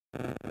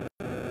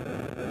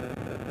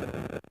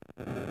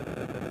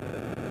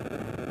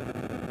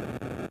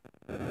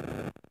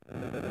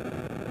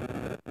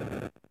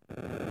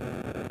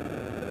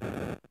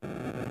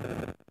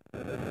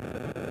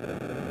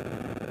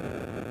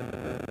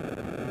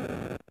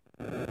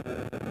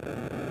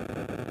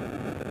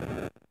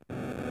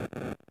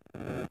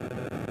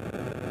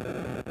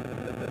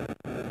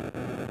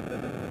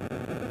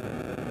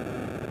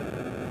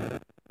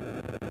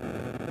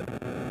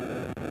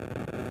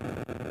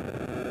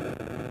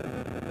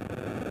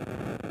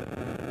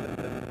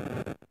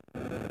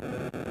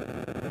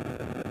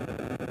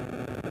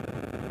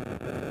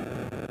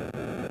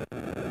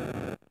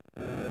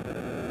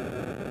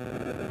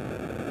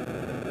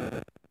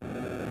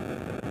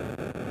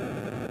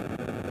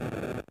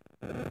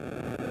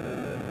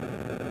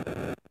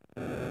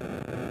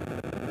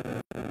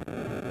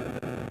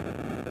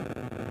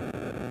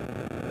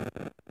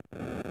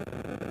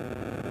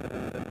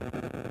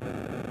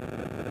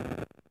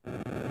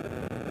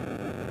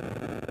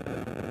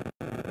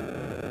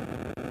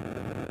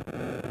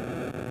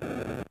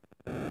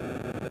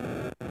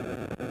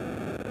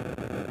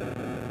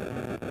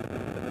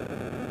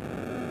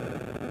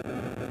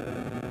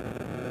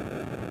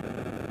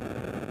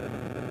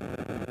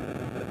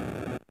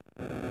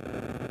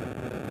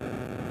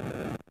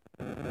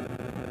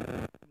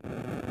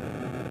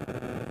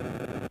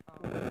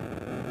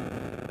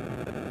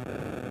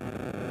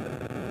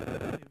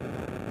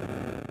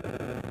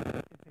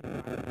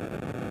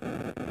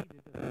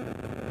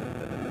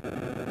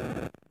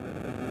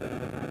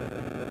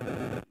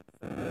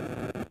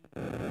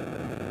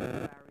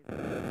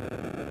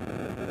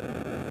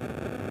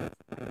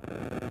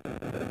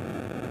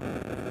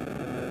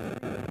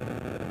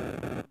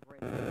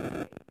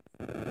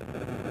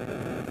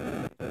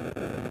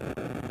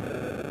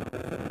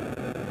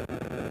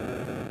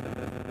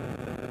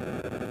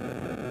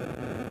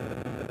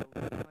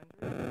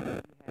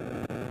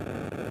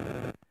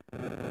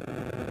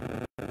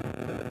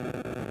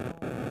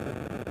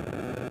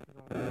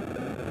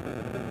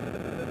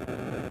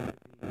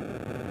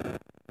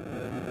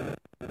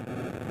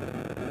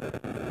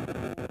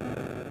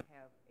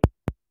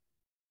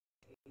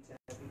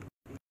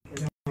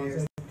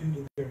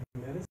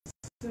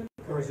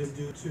Or is it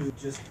due to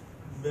just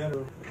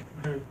better,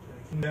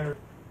 better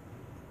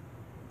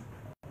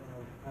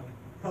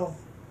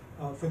health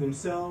for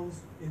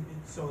themselves?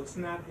 So it's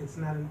not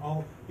an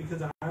all,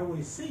 because I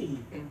always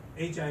see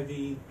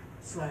HIV/AIDS,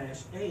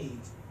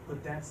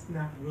 but that's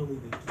not really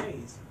the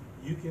case.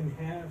 You can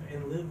have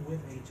and live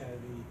with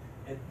HIV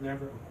and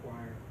never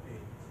acquire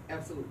AIDS.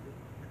 Absolutely.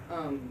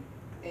 And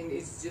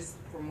it's just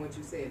from what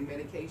you said,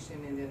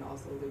 medication, and then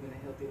also living a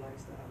healthy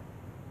lifestyle.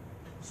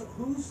 So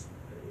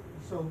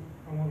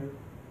I want to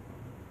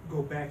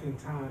go back in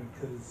time,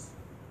 because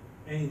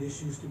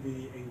this used to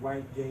be a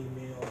white gay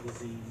male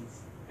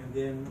disease, and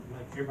then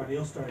like everybody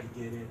else started to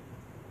get it.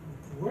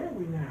 Where are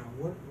we now?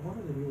 What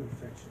are the new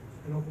infections?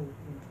 And I'll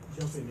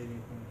jump into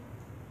anything.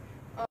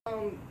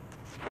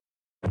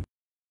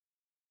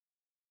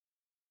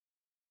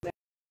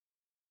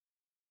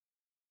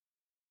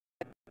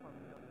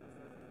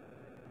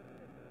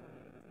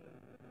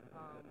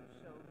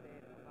 Showed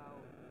that about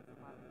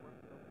roughly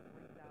over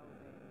 3,000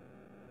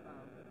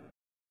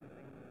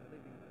 people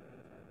living with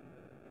HIV,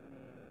 and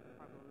then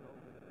probably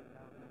over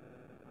 3,000.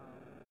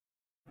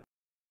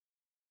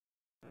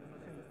 So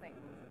that's the St.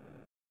 Louis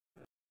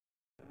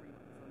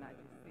region, so not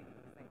just city,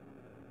 St.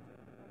 Louis region.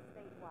 And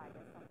statewide,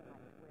 that's something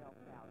like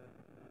 12,000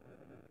 people, so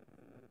you can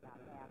see about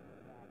half of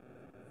that is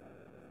in the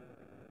St. Louis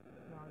area.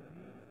 Now, are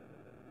there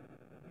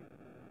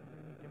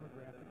any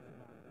demographics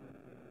about who is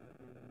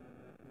getting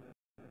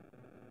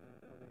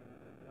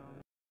young,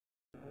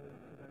 old?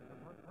 Because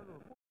I've heard a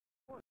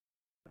report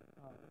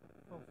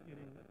folks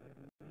getting at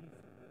least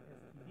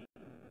STDs.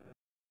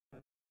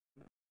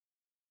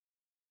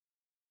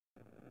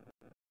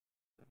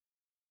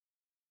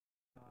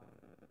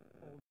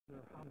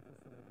 Older housing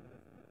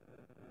facilities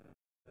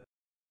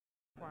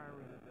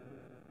requiring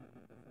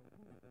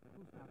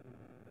who's not doing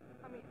it?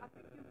 I mean, I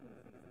think you can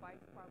see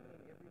spikes probably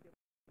in every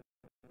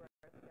demographic.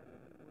 I think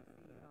you will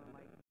see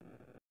like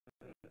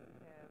cases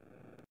have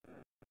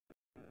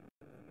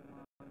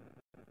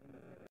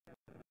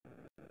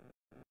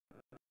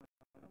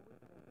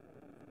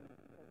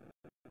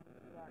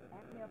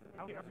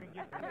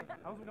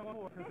I was going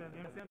more because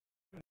in a sense.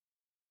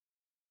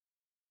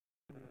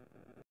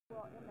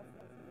 Well,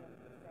 MSN is in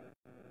the second.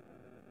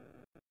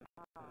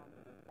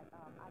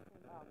 I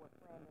think what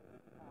Fran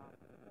is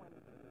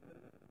pointing to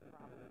is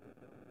probably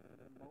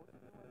the most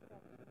new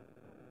infection.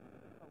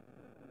 Folks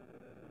within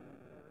the 15 and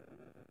 30.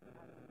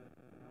 I mean,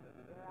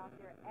 they're out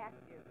there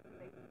active.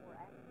 They're more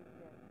active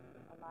than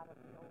a lot of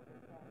the older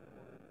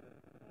categories.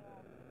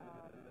 And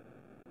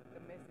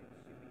the message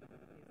should be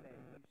is that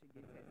you should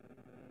get tested,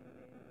 and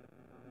then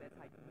that's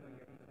how you know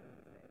your HIV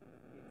status.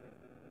 Get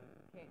tested.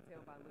 You can't tell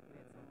by looking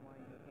at someone.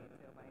 You can't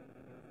tell by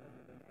anything else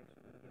other than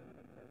actually getting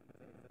an HIV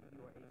test if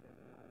you are HIV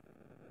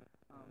positive.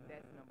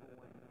 That's number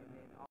one. And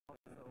then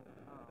also,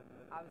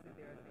 obviously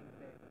there are things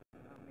that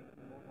make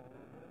you more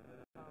vulnerable.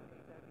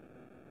 HIV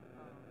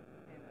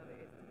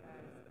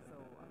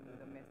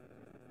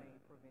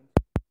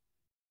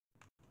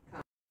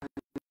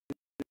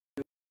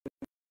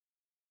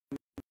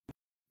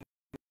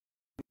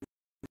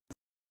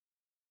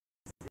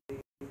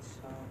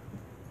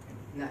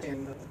not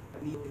sharing the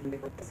needle.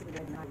 Basically,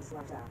 that night is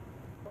left out.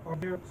 Are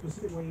there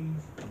specific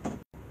ways,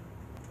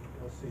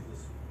 I'll say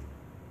this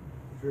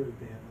very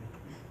badly,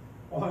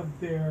 are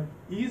there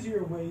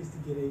easier ways to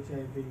get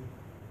HIV?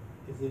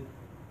 Is it,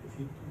 if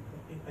you,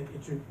 like,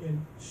 it's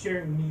in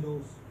sharing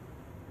needles,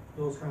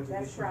 those kinds of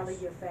issues? That's probably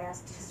your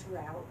fastest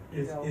route.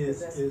 Is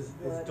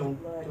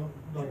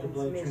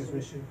blood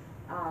transmission.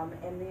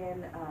 And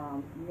then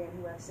men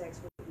who have sex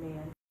with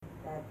men,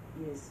 that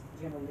is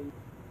generally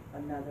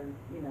another,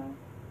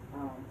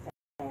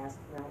 fast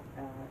route,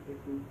 if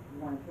we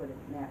want to put it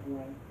that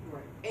way.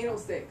 Right. Anal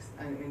sex,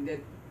 and that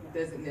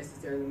doesn't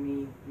necessarily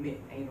mean men.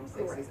 Anal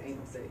sex Correct. is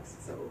anal sex.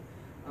 So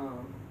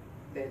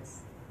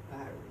that's a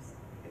high risk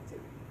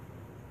activity.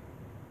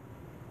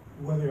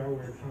 Whether I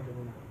wear a condom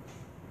or not.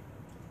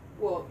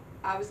 Well,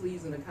 obviously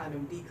using a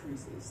condom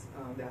decreases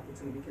the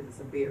opportunity because it's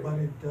a barrier. But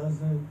it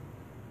doesn't,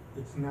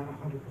 it's not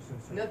 100%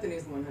 certain. Nothing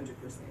is 100%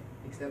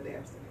 except the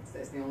abstinence.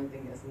 That's the only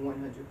thing that's 100%.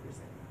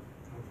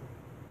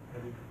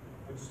 Okay.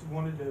 I just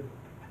wanted to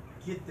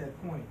get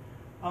that point.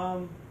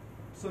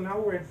 So now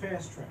we're at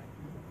Fast Track.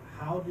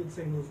 How did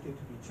St. Louis get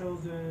to be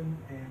chosen,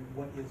 and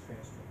what is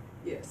Fast Track?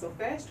 Yeah, so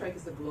Fast Track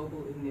is a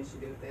global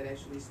initiative that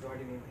actually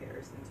started in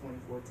Paris in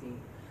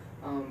 2014.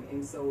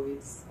 And so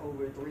it's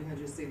over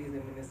 300 cities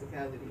and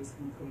municipalities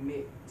who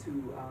commit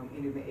to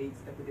ending the AIDS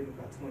epidemic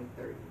by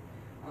 2030.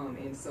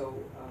 And so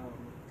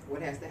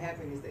what has to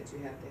happen is that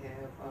you have to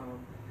have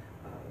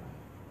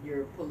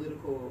your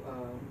political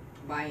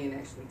buy-in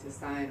actually to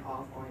sign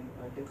off on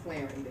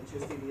declaring that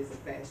your city is a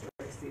Fast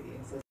Track city.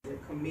 And so they're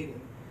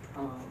committing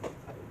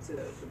to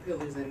the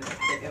pillars and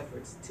the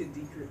efforts to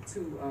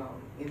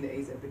end the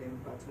AIDS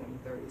epidemic by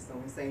 2030. So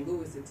in St.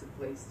 Louis, it took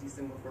place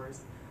December 1st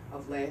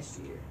of last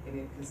year, and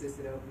it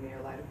consisted of Mayor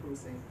Lyda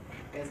Prusen,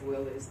 as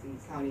well as the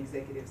County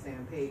Executive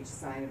Sam Page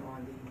signing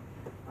on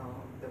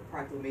the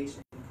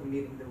proclamation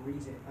committing the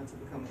region unto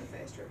becoming a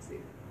Fast Track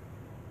city.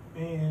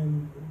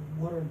 And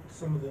what are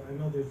some of the, I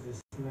know there's this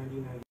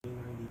 90-90-90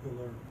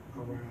 pillar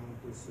around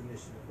this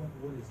initiative.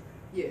 What is that?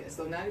 Yeah,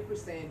 so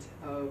 90%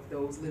 of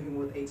those living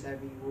with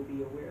HIV will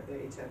be aware of their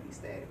HIV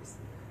status.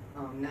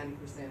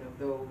 90% of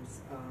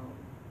those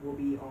will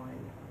be on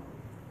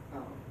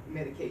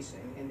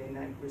medication, and then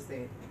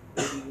 90%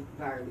 will be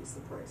virally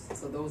suppressed.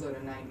 So those are the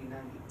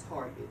 90-90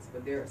 targets,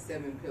 but there are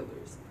 7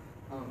 pillars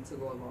to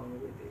go along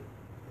with it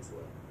as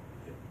well.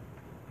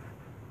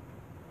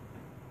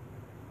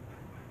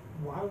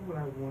 Why would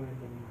I want to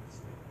know my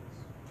status?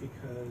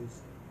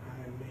 Because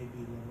I may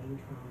be low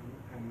income,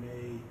 I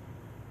may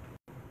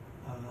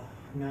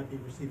not be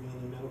receiving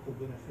any medical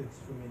benefits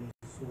from any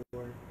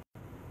sort,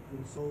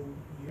 and so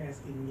you're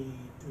asking me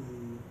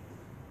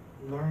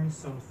to learn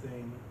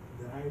something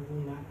that I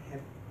will not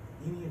have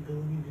any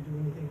ability to do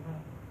anything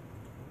about.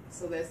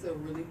 So that's a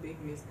really big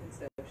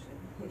misconception.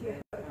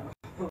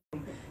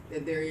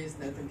 That there is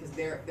nothing, because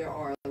there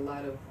are a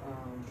lot of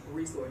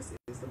resources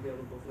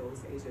available for those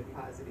HIV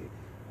positive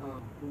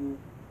who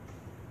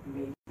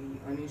may be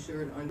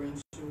uninsured,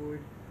 underinsured,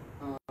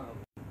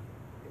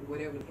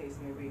 whatever the case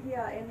may be.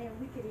 Yeah, and then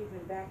we could even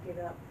back it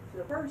up.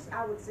 So first,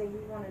 I would say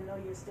you want to know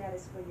your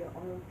status for your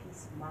own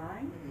peace of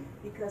mind,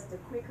 because the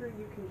quicker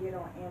you can get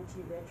on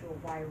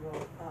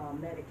antiretroviral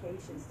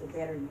medications, the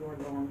better your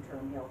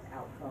long-term health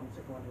outcomes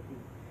are going to be.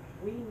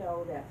 We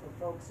know that for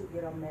folks who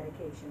get on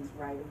medications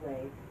right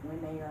away,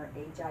 when they are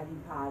HIV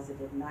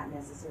positive, not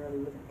necessarily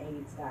with an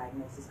AIDS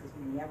diagnosis, because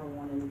we never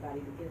want anybody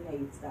to get an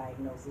AIDS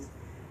diagnosis,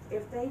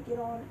 if they get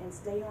on and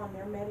stay on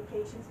their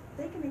medications,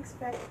 they can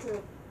expect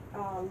to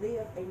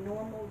live a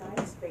normal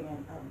lifespan,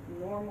 a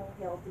normal,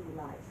 healthy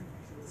life.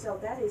 So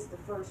that is the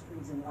first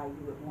reason why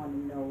you would want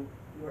to know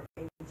your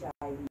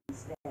HIV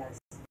status.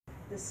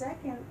 The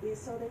second is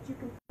so that you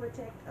can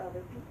protect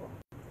other people.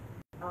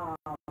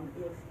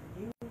 If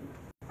you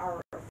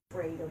are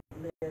afraid of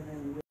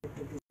living with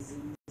the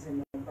disease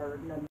and the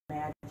burden,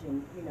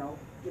 imagine,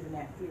 giving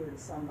that fear to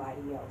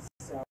somebody else.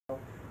 So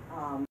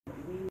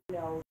we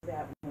know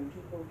that when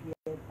people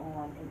get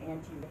on an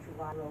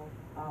antiretroviral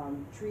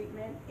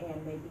treatment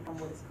and they become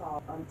what is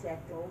called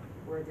undetectable,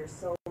 where there's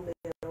so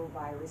little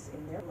virus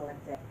in their blood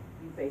that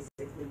you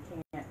basically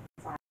can't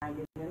find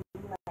it in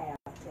the lab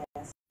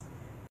test,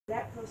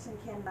 that person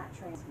cannot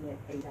transmit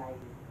HIV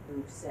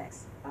through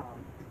sex,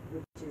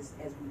 which is,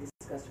 as we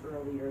discussed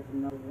earlier, the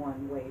number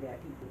one way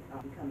that people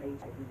become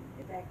HIV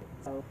infected.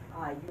 So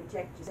you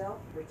protect yourself,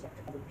 you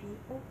protect other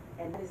people,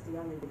 and that is the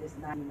only way this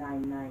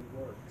 90-90-90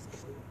 works.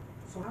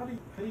 So how do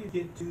you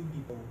get to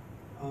people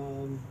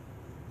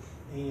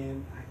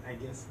and I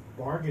guess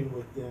bargain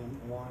with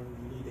them on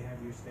you need to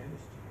have your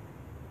status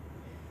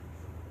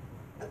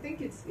checked? I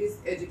think it's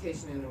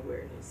education and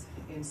awareness,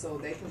 and so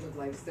that can look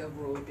like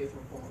several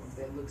different forms.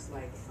 That looks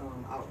like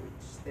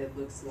outreach. That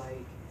looks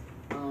like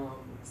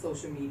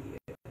social media.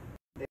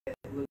 That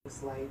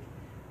looks like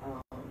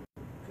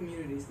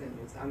community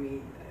centers. I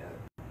mean,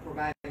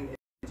 providing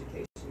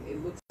education.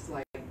 It looks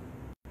like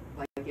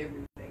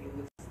everything. It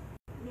looks.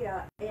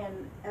 Yeah,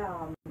 and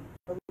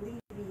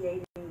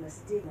alleviating the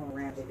stigma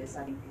around it is,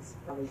 I think, is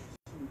probably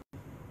key.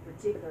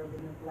 particularly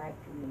in the Black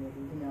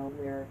community, you know,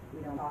 where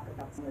we don't talk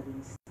about some of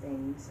these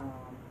things,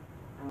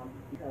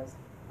 because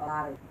a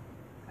lot of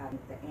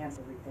the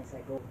ancillary things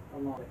that go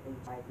along with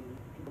HIV,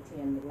 people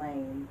tend to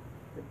blame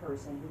the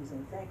person who's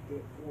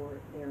infected for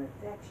their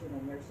infection,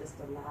 and there's just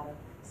a lot of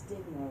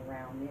stigma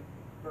around it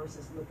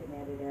versus looking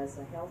at it as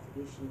a health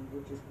issue,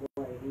 which is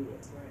what it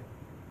is.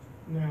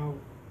 Right. Now,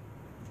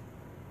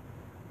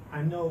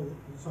 I know,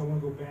 so I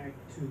want to go back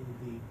to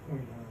the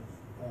point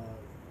of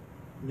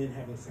men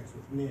having sex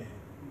with men,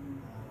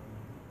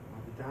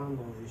 on the down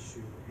low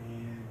issue,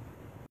 and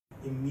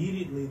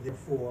immediately,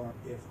 therefore,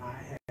 if I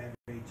have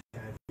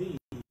HIV,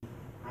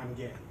 I'm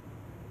gay,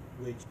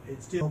 which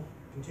it still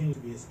continues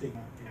to be a stigma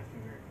in the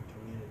African American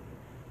community.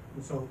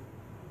 And so,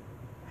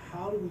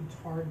 how do we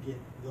target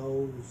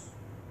those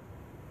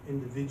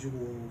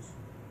individuals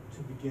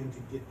to begin to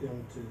get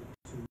them to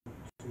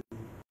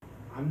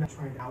I'm not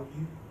trying to out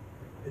you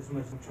as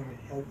much as I'm trying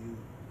to help you.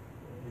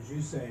 As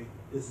you say,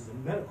 this is a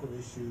medical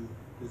issue,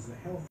 this is a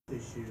health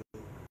issue.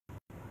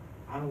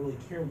 I don't really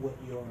care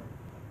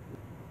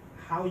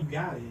how you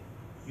got it,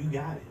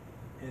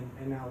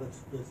 and now let's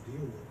deal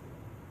with it.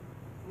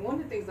 One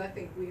of the things I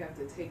think we have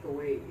to take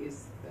away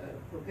is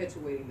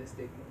perpetuating the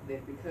stigma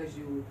that because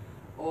you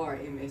are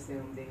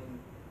MSM,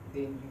 then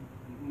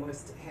you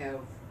must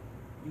have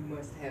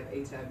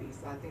HIV.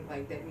 So I think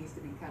like that needs to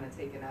be kind of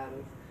taken out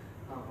of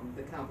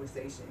the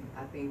conversation.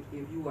 I think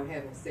if you are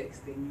having sex,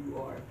 then you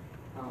are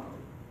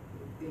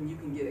then you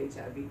can get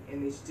HIV,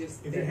 and it's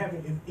just if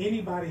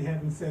anybody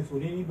having sex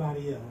with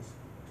anybody else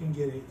can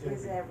get HIV.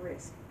 Is at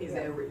risk. Is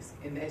at risk,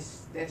 and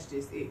that's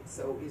just it.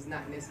 So it's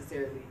not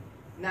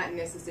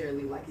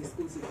necessarily like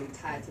exclusively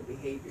tied to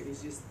behavior.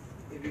 It's just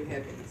if you're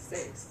having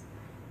sex,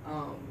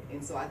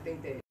 and so I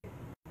think that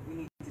we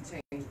need to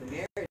change the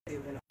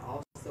narrative, and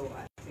also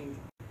I think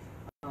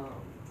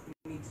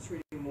we need to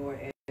treat it more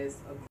as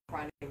a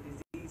chronic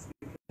disease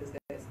because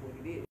that's what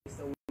it is.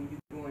 So when you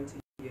go into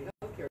your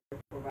healthcare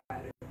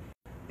provider,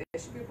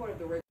 that should be a part of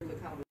the regular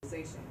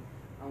conversation.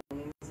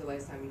 When was the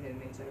last time you had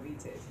an HIV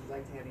test? You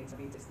like to have an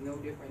HIV test, no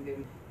different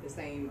than the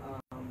same.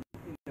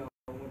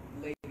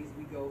 Ladies,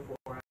 we go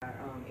for our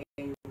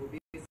annual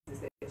visits.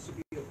 That should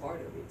be a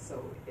part of it.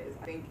 So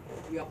I think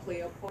we all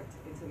play a part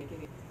into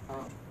making it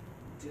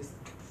just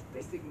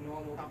basic,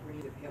 normal,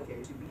 comprehensive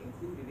healthcare should be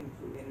included,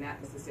 and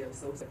not necessarily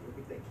so separate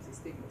because that keeps it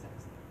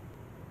stigmatized.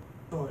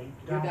 Sorry,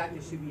 your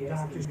doctor should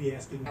be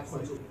asking.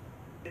 Absolutely.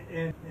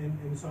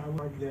 And so I would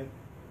argue that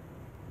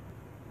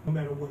no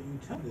matter what you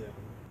tell them,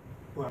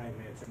 well, I've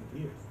had 7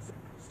 years,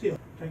 still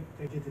take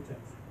it to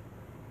test.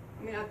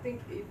 I mean, I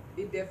think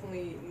it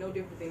definitely no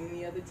different than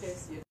any other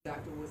test. Your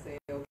doctor will say,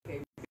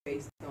 okay,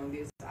 based on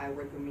this, I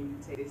recommend you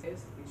take this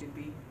test. It should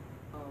be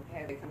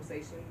have a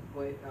conversation,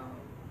 but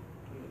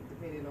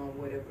depending on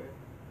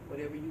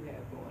whatever you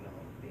have going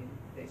on, then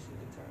they should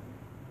determine.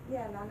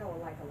 Yeah, and I know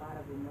like a lot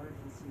of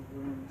emergency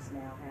rooms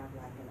now have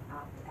like an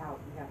opt-out.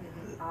 You have to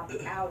opt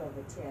out of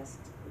a test.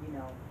 You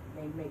know,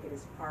 they make it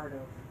as part of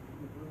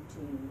the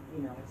routine.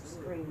 You know,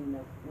 screening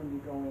of when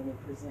you go in and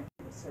present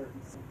with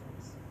certain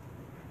symptoms.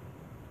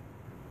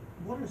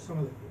 Who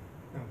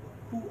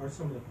are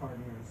some of the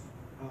partners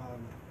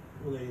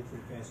related to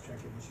the fast track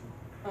initiative?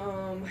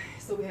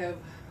 So we have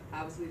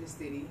obviously the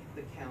city,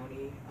 the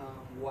county,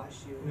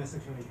 WashU. And that's the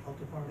county health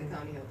department. The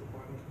county health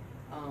department.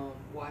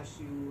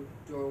 WashU,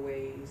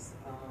 Doorways,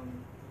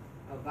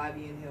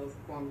 Vivian Health,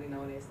 formerly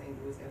known as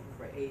St. Louis Effort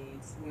for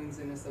AIDS, Williams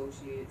and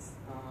Associates,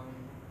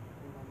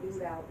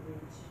 Food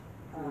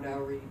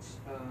Outreach.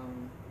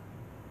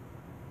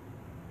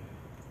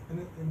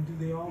 And do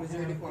they all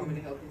Missouri have Department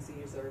of Health and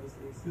Senior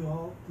Services.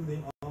 Do they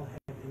all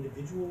have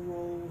individual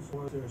roles,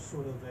 or is there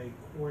sort of a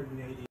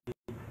coordinated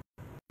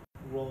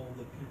role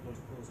that people are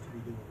supposed to be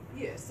doing?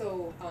 Yeah,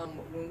 so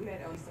when we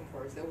met on Eastern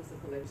first, that was the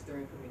collective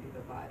steering committee,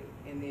 the body,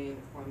 and then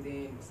from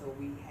then, so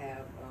we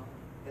have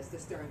that's the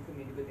steering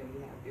committee, but then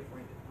we have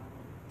different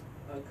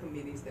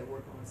committees that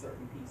work on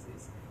certain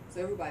pieces.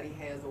 So everybody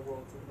has a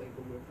role to play,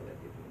 but we're a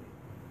collective unit.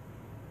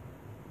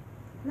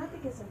 And I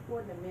think it's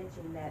important to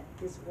mention that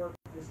this work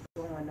is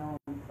going on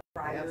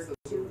prior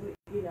Absolutely.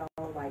 to, you know,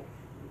 like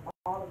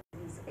all of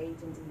these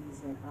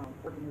agencies and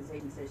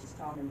organizations that she's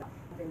talking about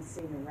have been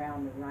sitting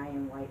around the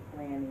Ryan White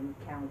Planning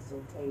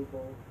Council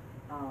table,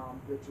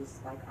 which is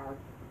like our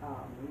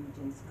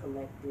region's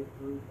collective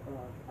group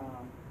of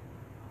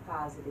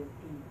positive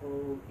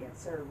people and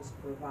service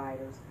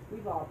providers.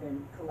 We've all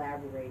been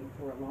collaborating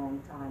for a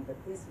long time,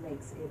 but this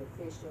makes it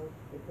official.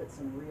 It puts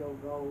some real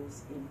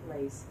goals in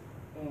place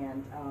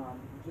and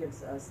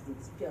gives us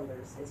these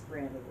pillars, as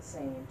Brenda was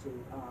saying, to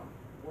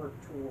work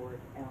toward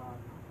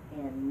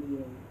and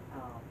meeting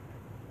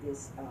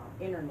this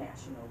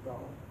international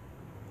goal.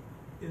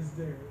 Is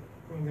there,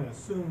 I'm going to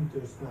assume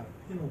there's not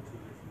a penalty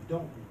if you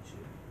don't reach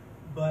it,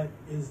 but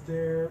is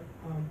there,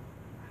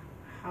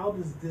 how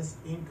does this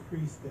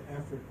increase the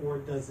effort, or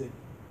does it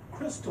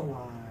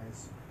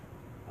crystallize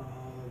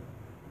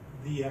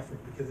the effort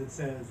because it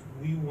says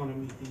we want to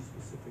meet these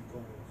specific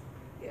goals?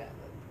 Yeah,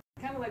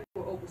 kind of like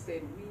what Opal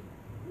said,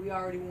 we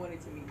already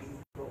wanted to meet these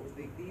goals.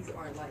 These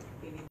aren't like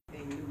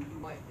anything new.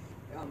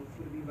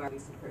 for to be vitally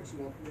suppressed. You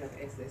want people to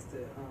have access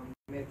to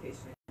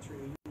medication and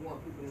treatment. You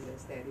want people to know their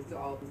status. These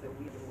are all things that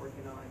we've been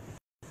working on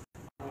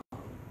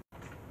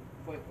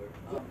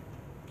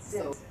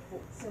since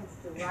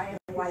the Ryan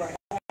White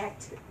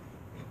Act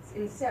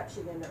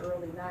inception in the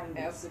early 90s.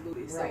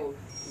 Absolutely. Right. So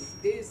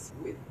this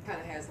kind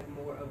of has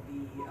more of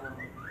the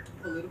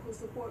political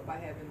support by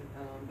having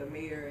the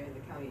mayor and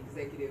the county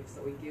executive.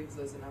 So it gives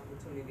us an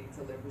opportunity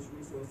to leverage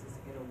resources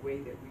in a way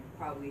that we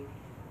probably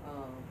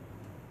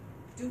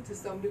do to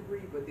some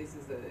degree, but this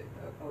is a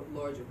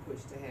larger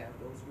push to have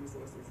those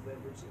resources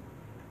leveraged and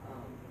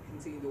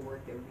continue the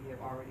work that we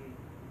have already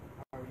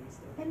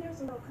started. And there's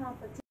a little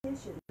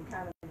competition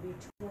kind of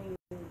between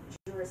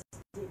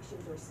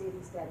jurisdictions or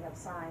cities that have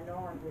signed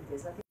on with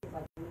this. I think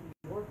like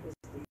New York is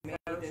the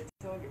first.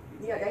 Target.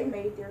 Yeah, they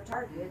made their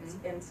targets,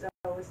 and so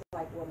it's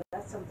like, well,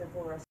 that's something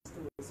for us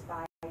to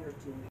aspire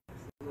to.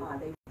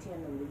 They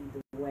tend to lead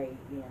the way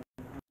in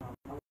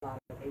a lot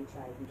of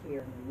HIV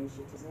care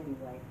initiatives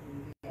anyway,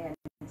 and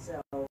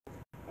so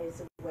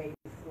it's a way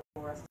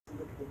for us to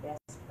look at the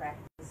best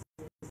practices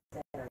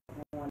that are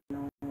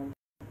going on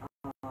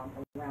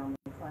around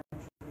the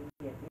country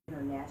and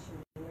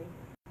internationally,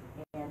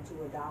 and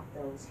to adopt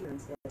those here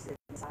instead of sitting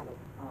inside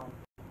of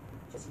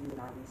just using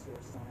our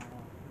resources on our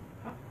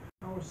own.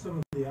 How are some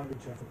of the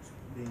outreach efforts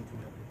being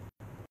conducted?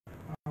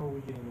 How are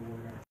we getting the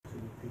word out to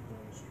the people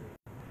on the street?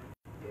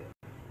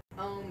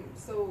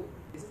 So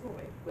this is one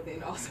way, but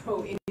then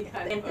also any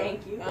kind and of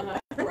thank you.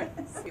 Right,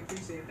 we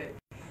appreciate that.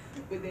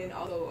 But then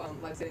also,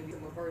 like I said in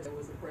December 1st, there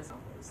was a press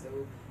conference,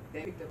 so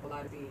that picked up a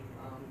lot of steam.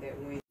 That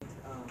went,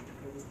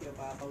 it was picked up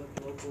by all of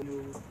the local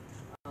news,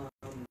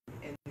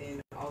 and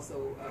then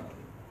also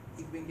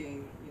we've been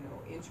getting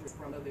interest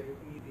from other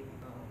community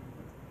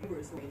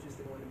members who are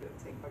interested in wanting to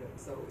take part of it.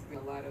 So it's been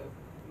a lot of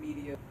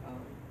media,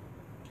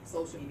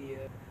 social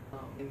media,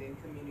 and then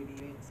community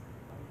events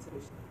to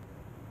push.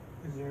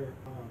 Is there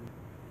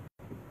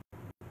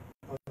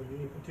are there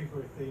any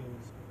particular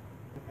things?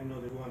 I know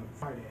there's one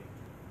Friday,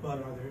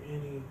 but are there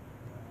any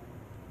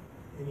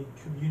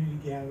community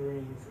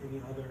gatherings,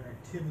 any other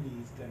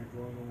activities that are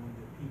going on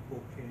that people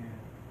can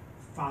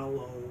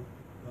follow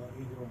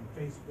either on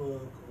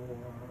Facebook or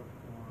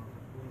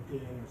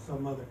LinkedIn or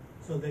some other,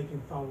 so they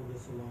can follow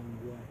this along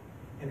the way?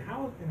 And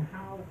how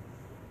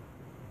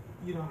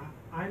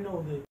I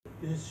know that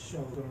this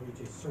show is going to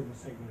reach a certain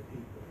segment of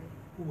people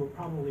who are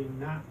probably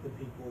not the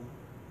people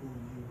who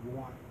you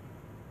want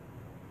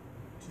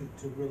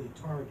to really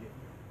target.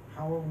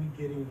 How are we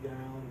getting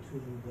down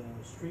to the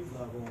street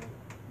level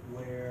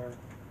where,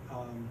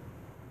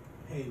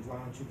 hey, why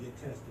don't you get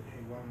tested?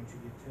 Hey, why don't you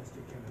get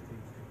tested? Kind of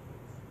things take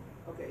place.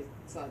 Okay,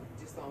 so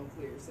just so I'm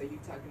clear, so you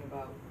talking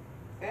about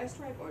fast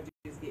track or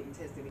just getting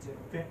tested in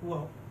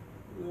general?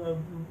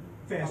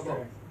 Fast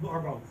track or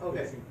both.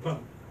 Okay. Both.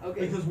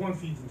 Okay. Because one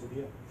feeds into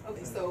the other.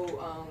 Okay,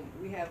 so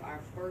we have our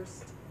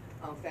first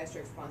fast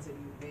track sponsored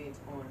event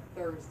on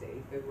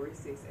Thursday, February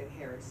 6th at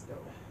Harris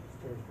Stowe.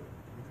 Thursday.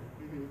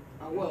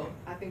 Well,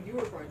 I think you're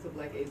referring to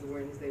Black AIDS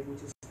Awareness Day,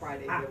 which is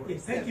Friday.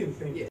 Yes, thank you.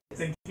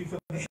 Thank you for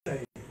the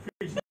say.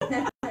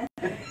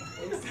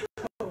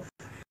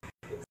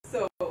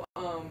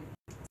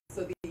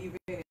 So the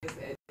event is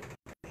at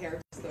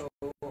Harris Stowe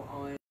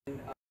on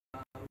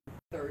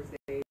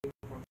Thursday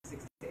from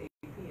 6 to 8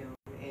 p.m.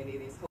 and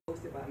it is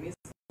hosted by Miss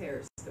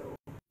Harris Stowe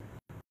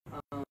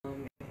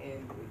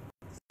and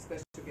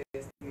special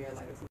guest Mayor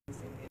Lyda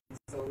Tucson. And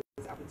so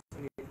it's an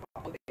opportunity for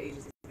all the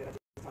agencies that I just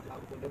talked about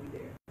before. They'll be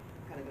there,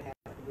 kind of have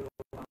a little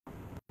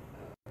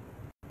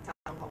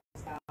town hall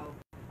style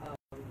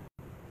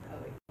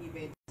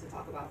event to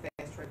talk about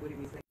fast track, what it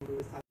means to St.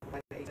 Louis, talk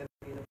about the HIV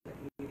in the Black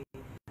community,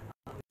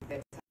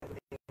 that type of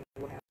thing.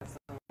 We'll have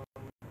some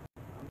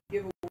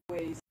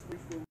giveaways,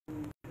 free food.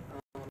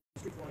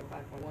 Streets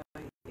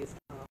 105.1 is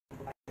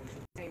providing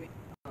entertainment.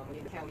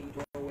 In the county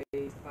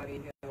doorways,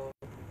 providing health,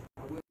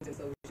 Williams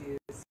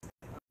Associates,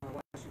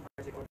 Washington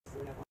Project Office.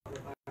 We have all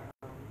of our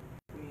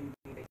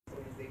community-based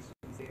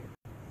organizations there.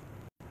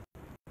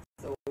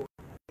 So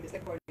the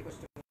second part of your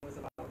question was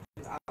about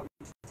just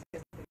outreach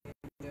testing in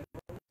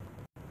general.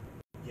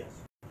 Yes.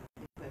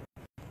 Okay.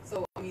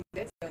 So I mean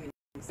that's done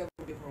in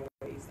several different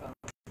ways.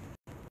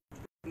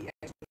 We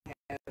actually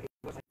have a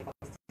website called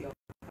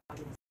STL.com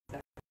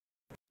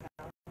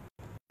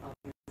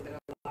that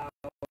allows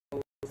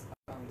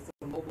it's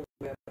a mobile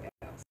web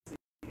app, so you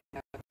can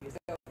have your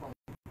cell phone,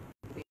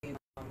 then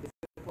this is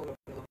the code of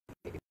the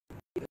location.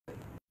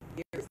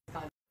 Here's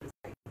contact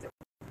sites that are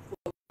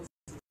closest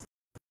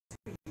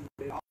to you,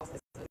 but it also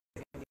has other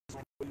information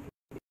like where you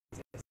can get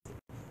tested.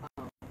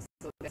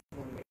 So that's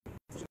one way.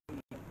 Social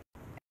media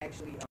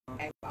actually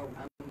I'm on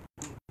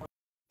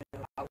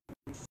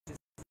outreach,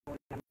 just going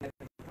out and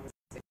having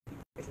conversation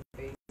face to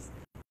face,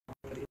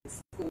 whether it's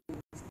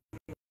schools,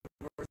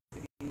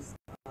 universities,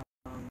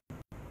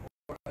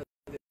 or other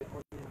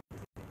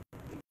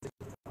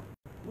organizations.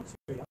 What's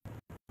fair?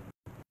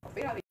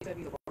 Fade Out HIV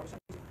is a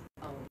barbershop.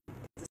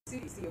 It's a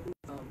CDC approved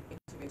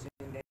intervention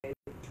that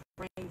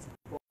trains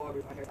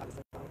barbers or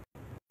hairstylists about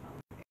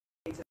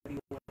HIV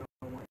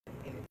 101,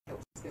 and it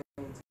helps them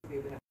to be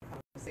able to have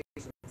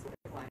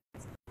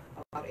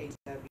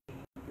HIV,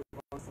 give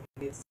on some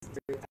myths,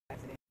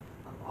 stereotypes, and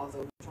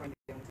also train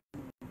them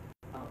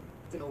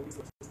to know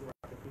resources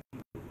throughout the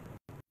community.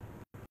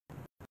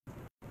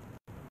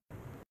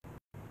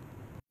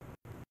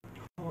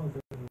 How long has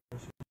that been?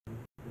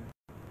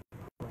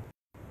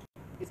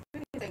 It's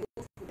been in St.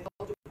 Louis with the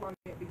health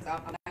department, because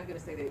I'm not going to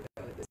say that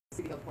the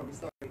city health department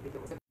started.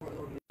 There were several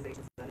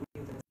organizations,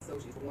 News and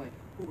Associates, for one,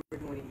 who were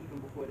doing it even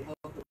before the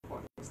health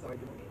department started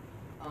doing it.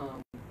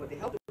 But the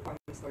health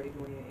department started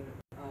doing it in,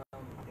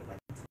 I think, like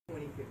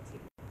 2015.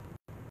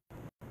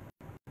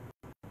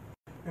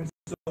 And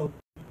so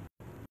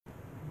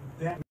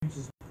that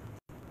reaches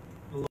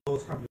the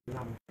lowest common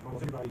denominator.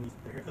 Almost everybody needs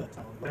their haircut,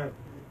 whatever.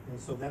 And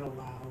so that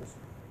allows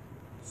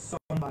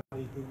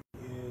somebody who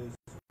is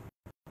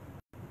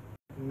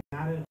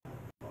not a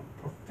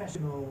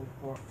professional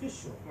or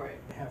official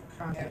to have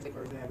contact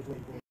with that people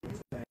and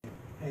say,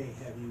 hey,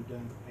 have you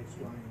done X,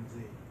 Y, and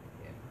Z?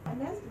 And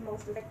that's the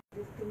most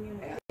effective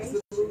communication.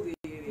 Absolutely,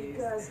 it is.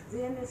 Because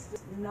then it's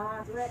just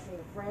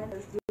non-threatening. Friend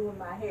is doing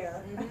my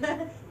hair,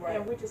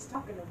 and we're just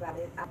talking about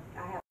it. I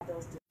have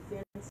those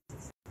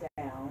defenses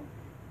down,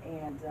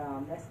 and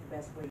that's the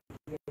best way to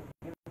get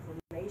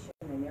information.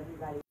 And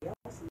everybody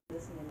else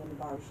listening in the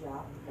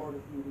barbershop or the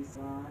beauty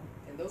salon.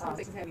 And those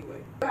conversations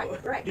anyway.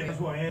 Right. Yeah, that's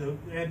why I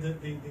add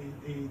the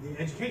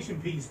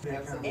education piece to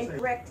that conversation. And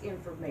correct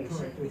information.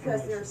 Correct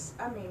Because information. there's,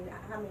 I mean,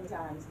 how many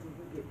times do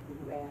you get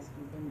people who ask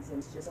you things and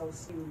it's just so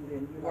skewed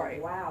and you're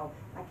like, wow,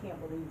 I can't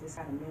believe this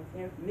kind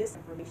of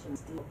misinformation is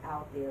still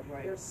out there.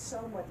 There's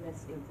so much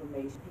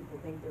misinformation. People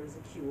think there's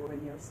a cure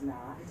and there's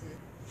not.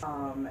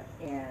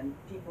 And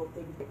people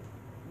think that,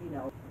 you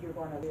know, you're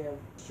going to live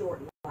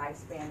short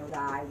lifespan or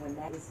die, when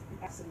that is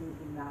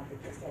absolutely not the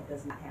case. That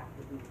does not have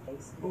to be the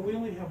case. But we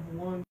only have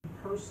one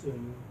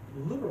person,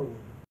 literally,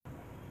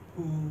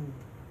 who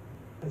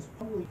has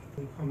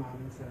publicly come out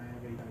and said, I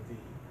have HIV,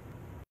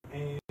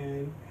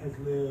 and has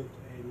lived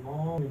a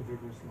long and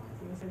vigorous life,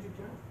 and that's Andrew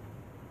Johnson.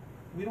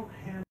 We don't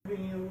have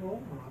any other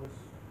role models,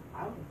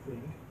 I don't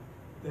think,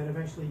 that have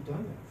actually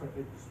done that,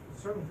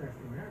 certainly for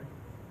African Americans.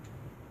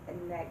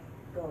 And that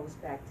goes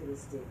back to the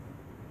stigma.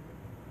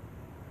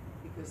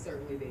 Because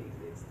certainly they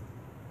exist.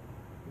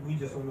 We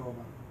just don't know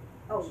about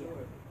it. Oh, Sure.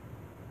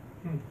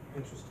 yeah.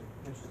 Interesting.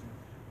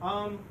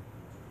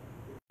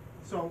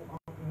 So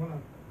I want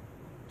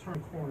to turn the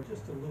corner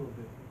just a little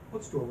bit.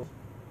 What's doorway?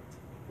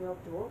 Well,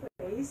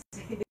 Doorways,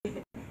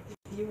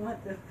 you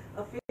want the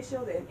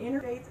official and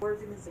interfaith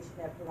organization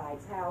that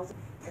provides housing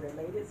and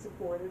related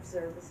supportive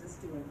services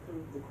to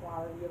improve the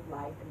quality of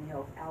life and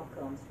health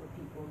outcomes for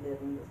people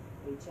living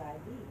with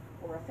HIV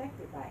or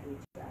affected by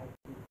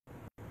HIV.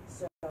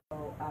 So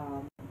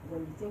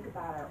when you think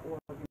about our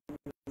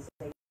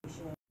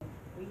organization,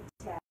 we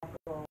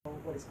tackle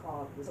what is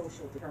called the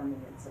social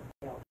determinants of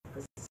health,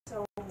 because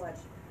so much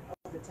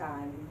of the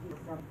time we hear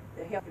from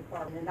the health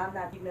department, and I'm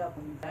not beating up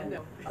on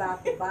you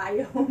about the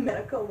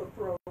biomedical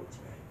approach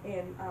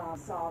in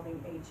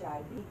solving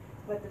HIV,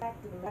 but the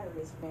fact of the matter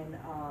is when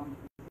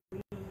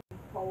we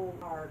poll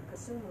our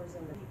consumers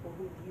and the people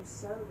who use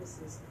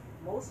services,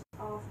 most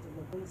often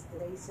the things that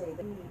they say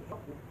they need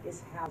help with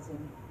is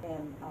housing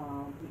and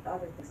the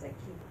other things that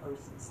keep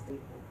persons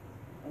stable.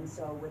 And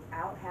so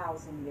without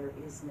housing, there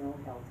is no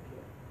health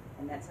care.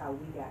 And that's how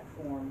we got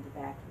formed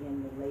back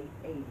in the late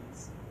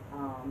 80s.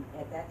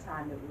 At that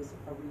time, it was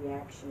a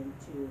reaction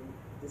to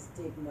the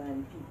stigma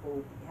and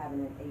people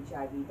having an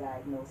HIV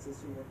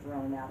diagnosis who were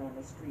thrown out on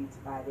the streets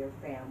by their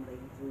family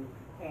through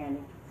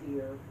panic,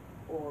 fear,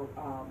 or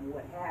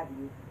what have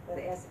you. But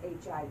as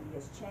HIV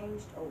has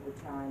changed over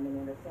time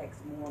and it affects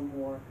more and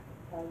more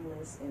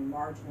homeless and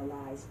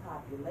marginalized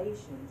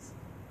populations,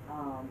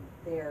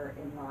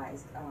 therein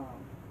lies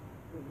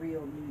the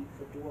real need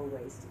for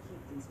doorways to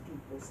keep these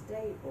people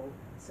stable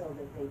so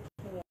that they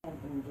can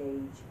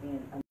engage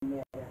in a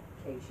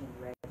medication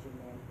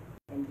regimen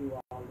and do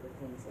all of the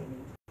things they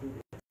need to do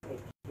to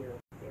take care of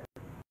their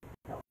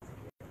health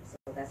care. So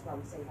that's why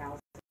we say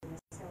housing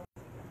is health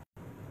care.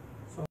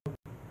 So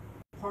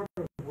part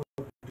of what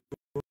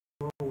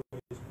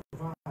doorways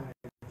provide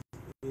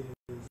is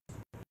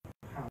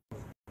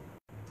housing.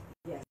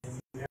 Yes. And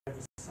you have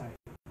a site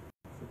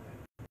for that.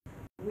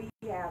 We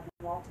have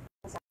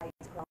multiple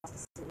sites across the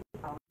city.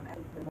 I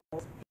think the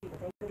most people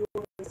think of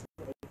doorways,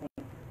 what they think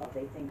of.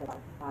 They think about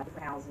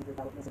different housing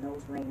developments, and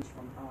those range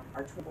from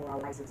our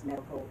 24-hour licensed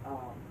medical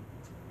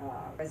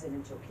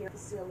residential care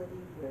facility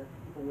where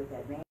people with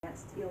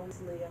advanced illness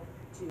live,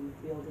 to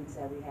buildings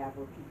that we have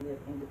where people live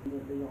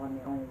independently on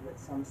their own with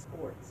some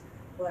supports.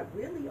 But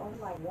really only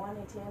like 1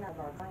 in 10 of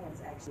our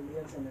clients actually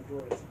lives in a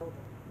doorways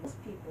building.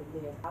 Most people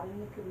live out in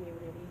the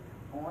community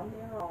on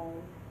their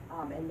own,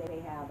 and they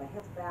may have a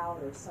health bout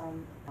or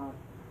some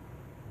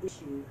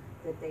issue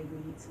that they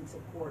need some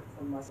support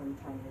from us from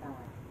time to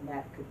time. And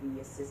that could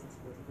be assistance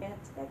with rent,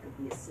 that could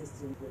be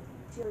assistance with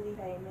utility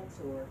payments,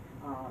 or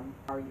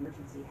our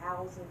emergency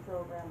housing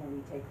program where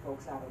we take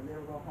folks out of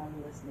literal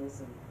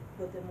homelessness and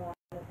put them on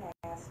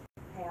a path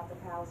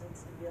of housing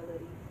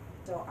stability.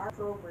 So our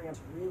programs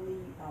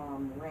really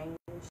range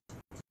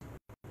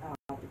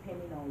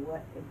depending on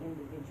what an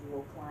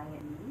individual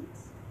client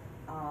needs.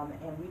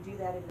 And we do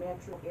that in the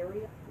metro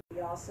area.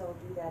 We also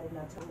do that in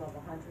a total of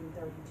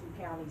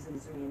 132 counties in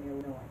Missouri and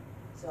Illinois.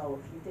 So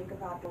if you think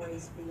about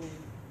Doris being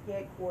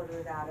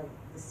headquartered out of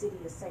the city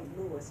of St.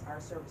 Louis,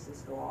 our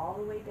services go all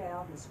the way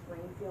down to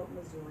Springfield,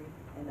 Missouri,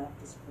 and up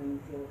to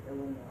Springfield,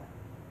 Illinois.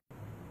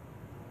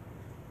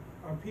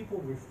 Are people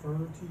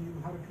referred to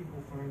you? How do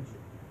people find you?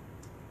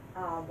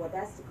 Well,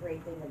 that's the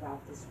great thing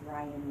about this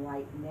Ryan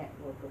White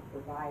network of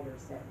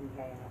providers that we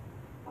have.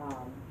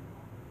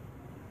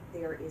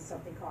 There is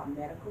something called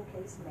medical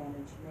case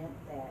management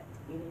that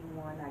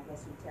anyone, I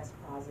guess, who tests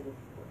positive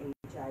for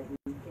HIV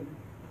can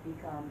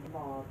become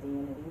involved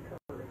in and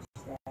encourage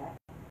that.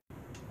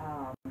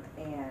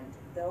 And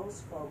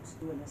those folks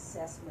do an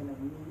assessment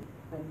of need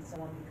when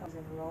someone becomes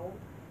enrolled,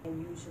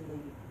 and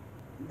usually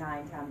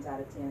 9 times out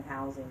of 10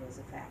 housing is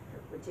a factor,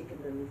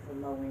 particularly for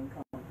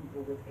low-income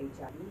people with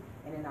HIV.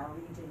 And in our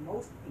region,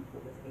 most people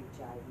with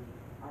HIV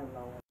are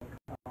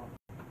low-income.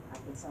 I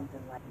think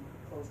something like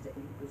close to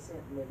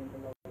 80% living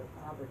below the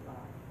poverty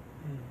line.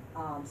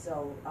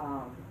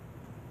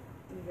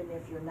 Even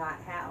if you're not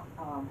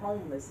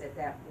homeless at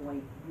that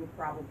point, you're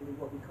probably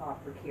what we call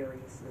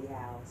precariously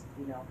housed.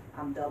 You know,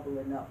 I'm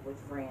doubling up with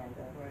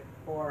Franda, Right.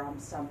 or I'm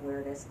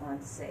somewhere that's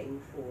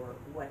unsafe or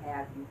what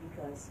have you,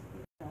 because,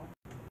 you know,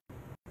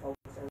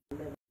 folks are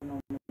living on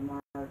the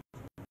margin.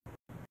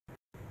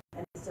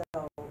 And so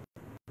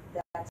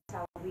that's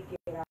how we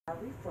get our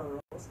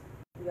referrals.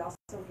 We also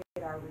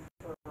get our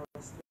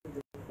referrals through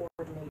the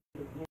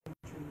coordinated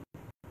entry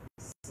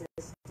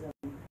system,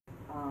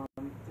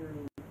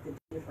 through the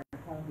different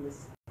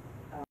homeless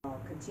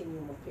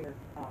continuum of care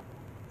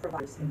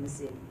providers in the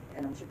city.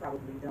 And I'm sure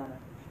probably done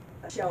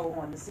a show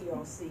on the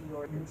COC,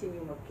 or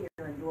continuum of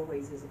care, and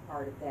Doorways is a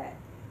part of that.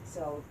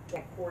 So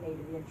that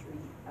coordinated entry,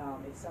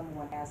 if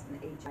someone has an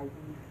HIV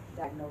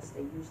diagnosis,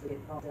 they usually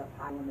get bumped up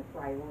high on the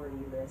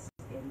priority list,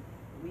 and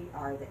we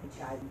are the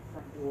HIV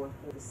front door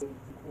for the city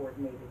for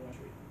coordinated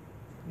entry.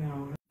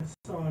 Now, I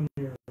saw on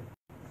your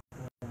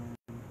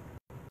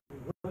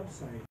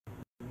website,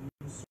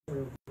 you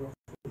serve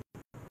roughly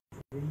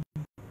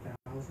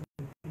 3,000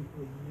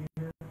 people a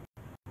year,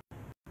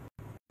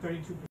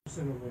 32%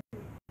 of women.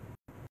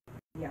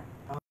 Yeah.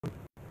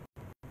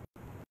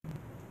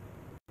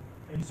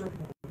 And you serve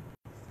people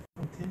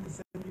from 10 to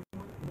 71?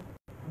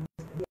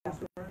 Yeah.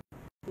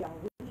 Yeah,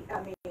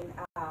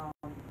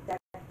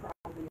 that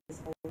probably is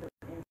older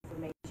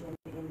information.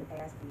 In the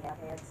past, we have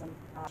had some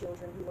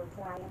children who were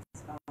clients.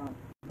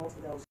 Most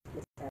of those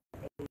kids have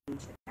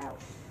aged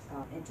out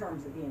in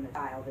terms of being a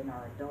child and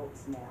are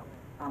adults now.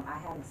 I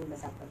haven't seen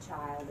us have a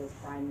child as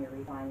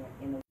primary client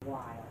in a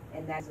while,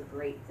 and that's a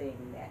great thing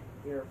that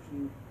there are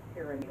few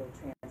perinatal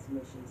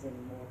transmissions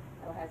anymore.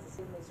 Has the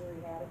state of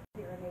Missouri had a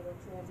perinatal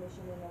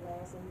transmission in the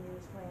last 10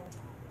 years, Fran?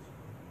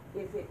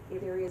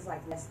 If there is,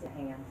 like, less than a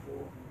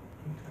handful.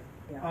 Okay.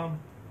 Yeah.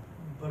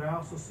 But I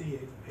also see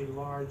a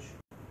large,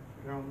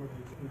 I don't remember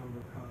the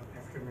number,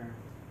 African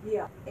American.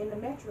 Yeah, in the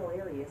metro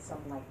area, it's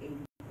something like 80%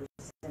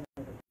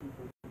 of the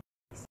people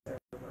we serve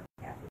are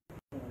African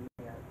American.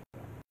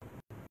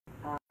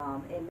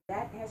 And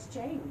that has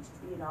changed.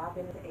 You know, I've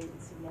been at the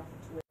agency now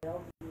for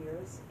 12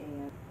 years,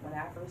 and when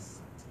I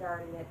first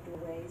started at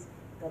Doorways,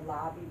 the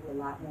lobby was a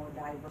lot more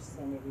diverse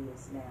than it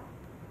is now.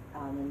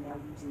 And now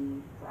you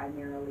see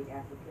primarily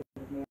African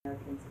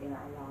Americans in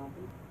our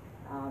lobby.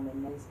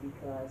 And that is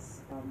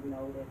because we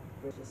know that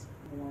there's just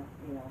more,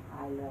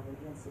 high-level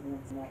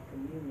incidents in that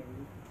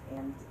community.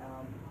 And,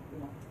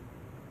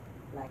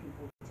 Black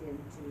people tend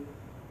to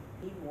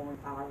be more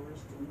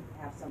impoverished and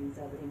have some of these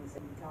other things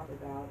that we talked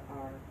about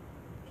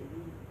can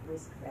be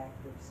risk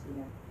factors,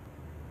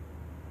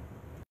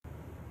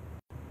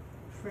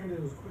 Friend,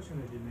 there was a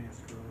question I didn't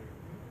ask earlier.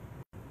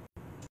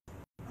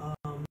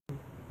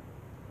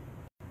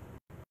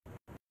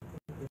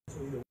 So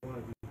either one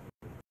of you,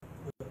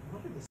 but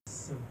what are the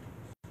symptoms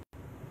of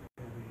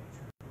having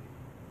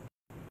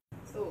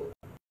HIV? So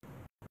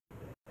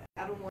I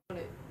don't want to.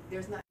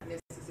 There's not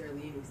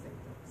necessarily any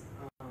symptoms.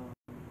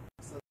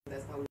 So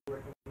that's why we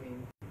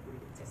recommend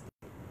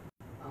testing,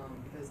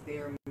 because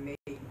there may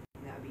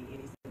not be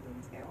any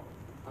symptoms at all.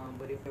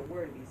 But if there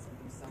were to be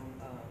symptoms,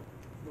 some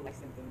flu-like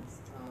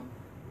symptoms,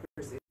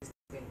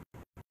 persistent,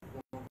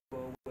 won't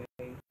go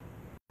away.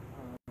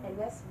 And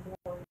that's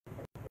more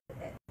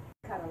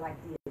kind of like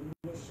the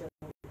initial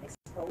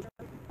exposure.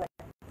 But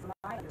from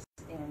my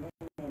understanding,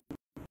 and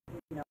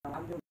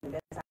I'm doing the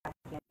best I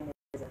can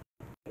as a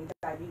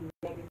HIV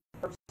negative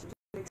person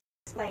to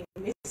explain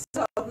this.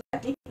 So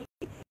let me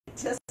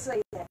just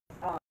say that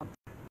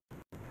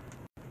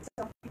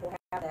some people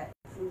have that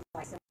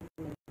flu-like symptom,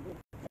 and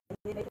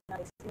they may not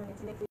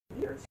experience it for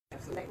years.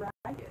 Absolutely. Is that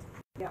right? Yes.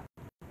 Yeah.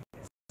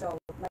 So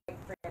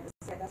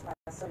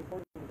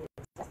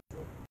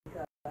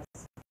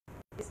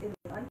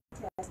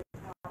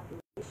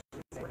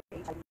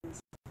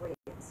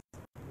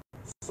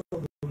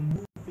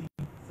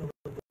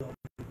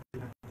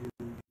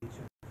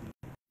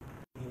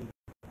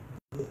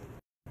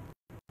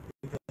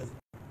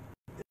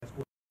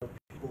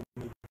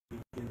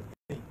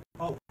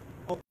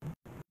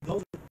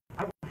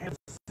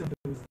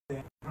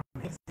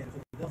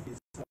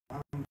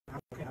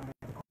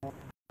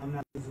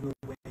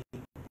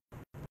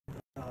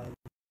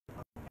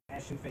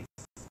population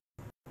face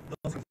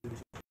those kinds of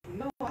issues?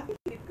 No, I think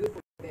it's good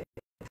for that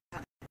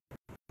time.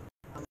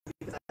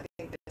 Because I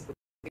think that's what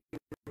they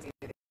were doing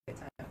at that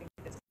time. I think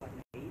that's like in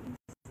the 80s.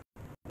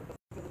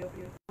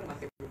 Philadelphia, one of my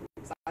favorite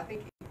groups. So I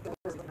think it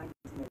was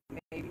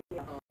maybe.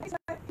 It's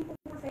what people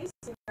were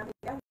facing. I mean,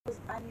 that was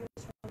 5 years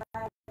from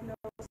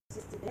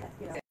diagnosis to death.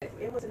 You know,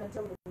 Exactly. it wasn't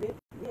until the mid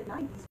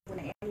 90s when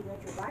the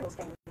antiretrovirals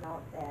came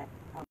out that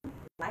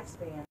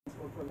lifespans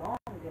were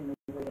prolonged in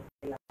the way that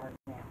they are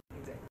now.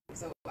 Exactly.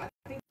 So I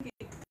think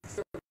it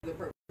served the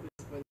purpose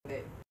for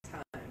that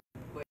time,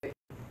 but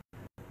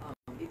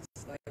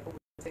it's like what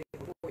we said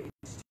before,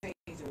 it's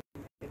changed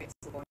and events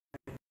are going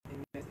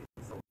in message.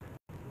 So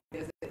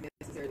it doesn't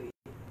necessarily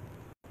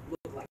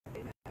look like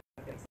they now.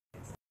 If that makes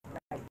sense.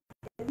 Right.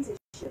 At least it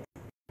should.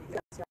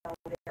 Because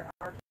there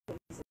are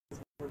cases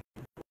where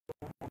people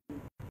have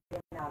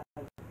been out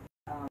of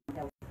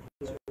health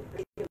care,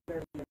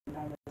 particularly in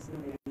homeless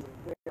communities,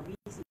 where we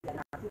see that in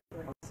our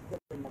cooperative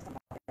facility, that's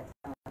about that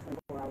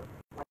 24-hour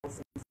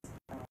license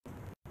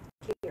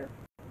care,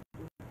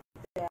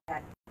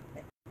 that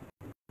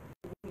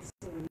we've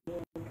seen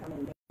men come in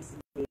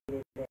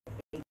emaciated at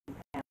 80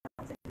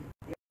 pounds and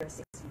they're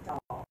 6 feet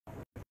tall.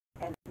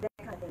 And that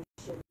kind of thing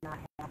should not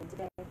happen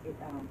today.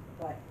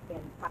 But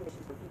in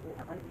populations where people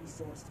are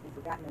under-resourced and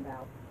forgotten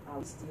about,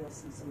 we still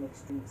see some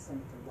extreme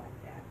symptoms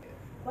like that.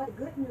 But the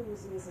good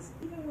news is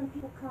even when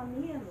people come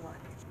in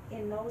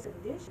in those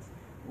conditions,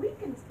 we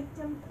can get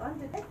them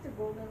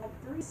undetectable in like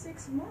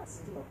 3-6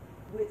 months still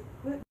with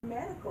good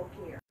medical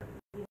care,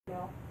 you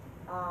know.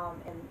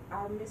 And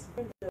our Miss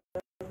Brenda,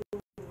 who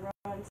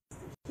runs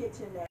the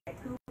kitchen at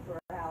Cooper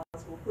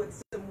House, will put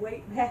some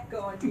weight back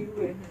on you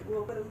and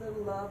we'll put a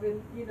little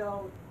loving, you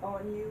know,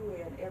 on you,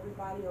 and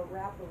everybody will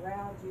wrap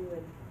around you,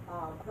 and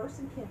a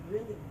person can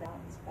really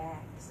bounce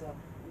back. So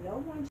no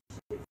one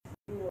should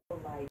feel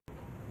like,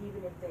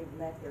 even if they've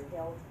let their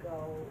health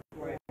go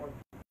or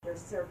their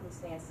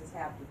circumstances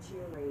have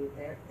deteriorated,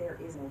 there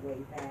is no way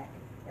back.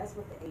 That's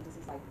what the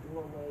agencies like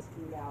Doorways,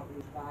 Food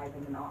Outreach, Vibe,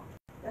 and all,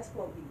 that's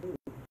what we do.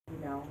 You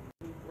know,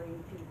 we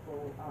bring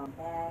people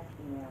back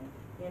and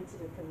into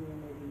the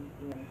community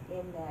and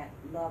in that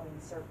loving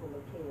circle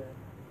of care,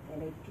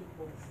 and make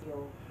people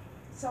feel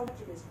so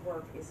much of this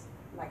work is,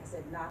 like I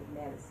said, not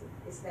medicine.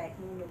 It's that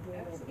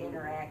human-human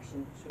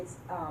interaction. It's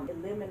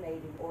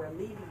eliminating or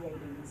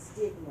alleviating the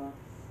stigma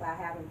by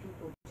having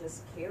people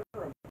just care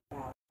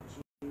about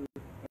you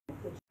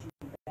and put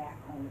you back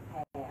on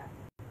the path.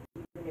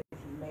 Even if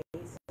you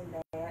made some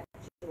bad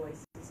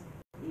choices,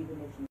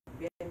 even if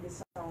you've been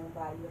disowned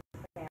by your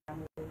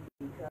family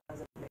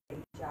because of the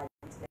HIV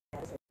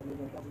status or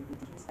maybe an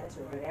LGBT status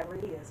or whatever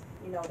it is,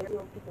 you know, there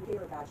will people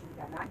care about you,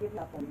 who have not given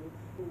up on you,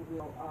 who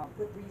will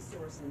put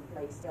resources in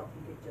place to help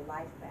you get your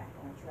life back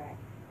on track.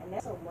 And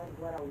that's so much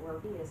what our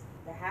work is.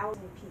 The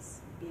housing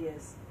piece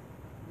is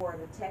more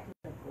the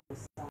technical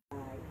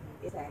side.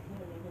 It's that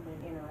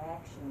human-to-human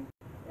interaction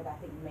that I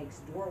think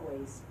makes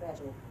Doorways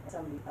special and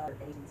some of the other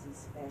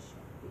agencies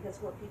special, because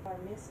what people are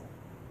missing.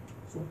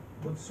 So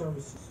what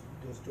services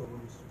does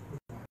Doorways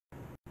provide?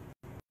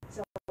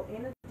 So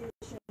in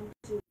addition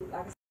to,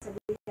 like I said,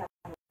 we have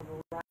a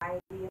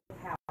variety of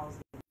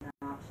housing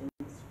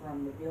options,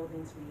 from the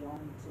buildings we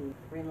own to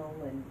rental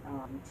and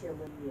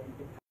utility and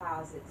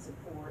deposit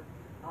support.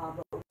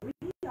 But we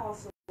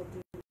also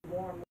do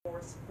more and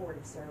more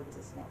supportive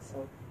services now.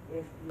 So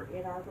if you're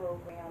in our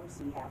programs,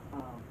 we have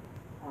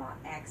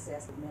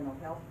access to mental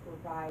health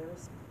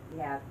providers. We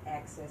have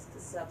access to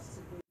substance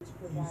abuse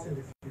You providers. said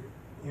if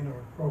you're in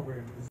our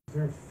program, is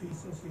there a fee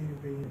associated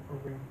with being in the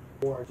program,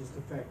 or just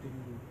the fact that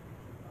you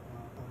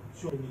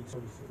children need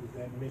services, does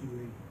that make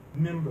you a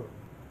member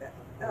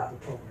of the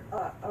program?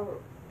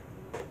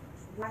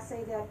 When I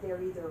say that,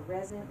 they're either a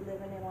resident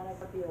living in one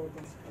of our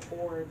buildings,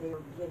 or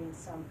they're getting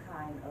some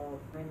kind of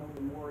rental,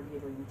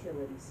 mortgage, or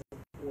utility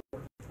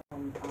support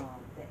from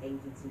the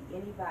agency.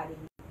 Anybody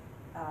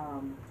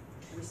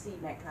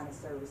receiving that kind of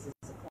service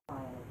is a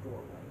client of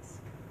Doorways.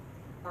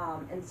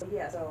 And so,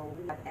 yeah, so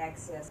we have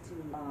access to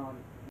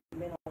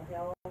mental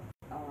health.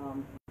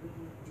 We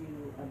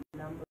do a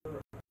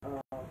number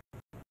of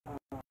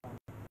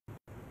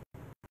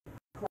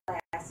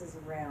classes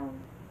around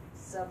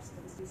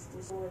substance use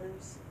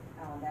disorders.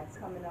 That's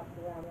coming up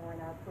more and more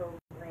in our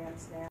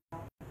programs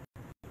now.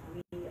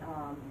 We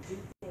do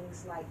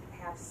things like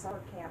have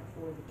summer camp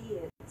for the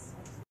kids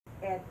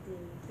at the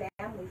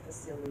family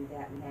facility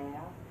that we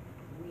have.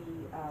 We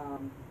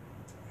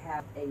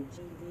have a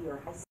GD or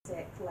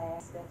high-set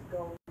class that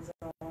goes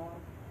on.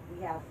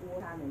 We have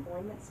full-time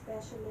employment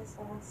specialists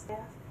on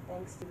staff,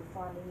 thanks to the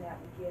funding that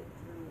we get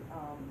through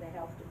the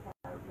health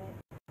department.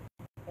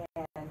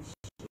 And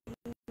she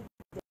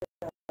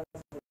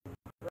does a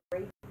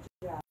great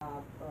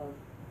job of,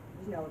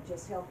 you know,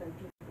 just helping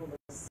people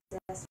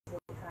assess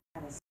what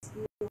kind of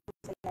skills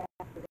they have,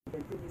 that they've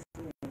been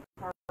previously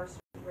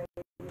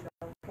incarcerated.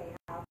 Okay,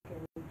 how can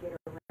we get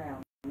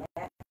around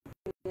that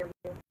area,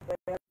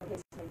 whatever the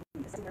case may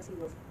be. The he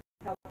was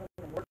helping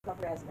them work up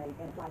a resume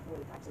and apply for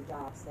the types of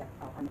jobs that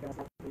are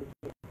likely to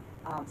get.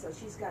 So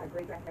she's got a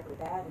great track record with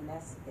that, and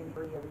that's an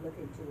area we're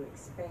looking to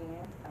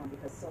expand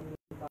because so many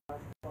of our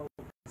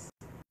folks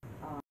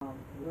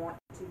want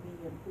to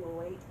be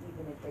employed,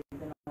 even if they've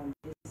been on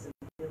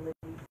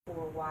disability for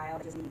a while.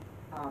 Just need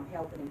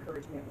help and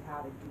encouragement with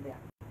how to do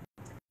that.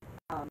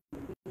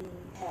 We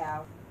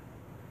have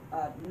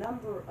a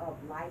number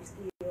of life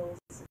skills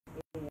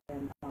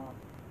and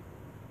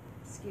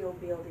skill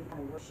building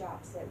kind of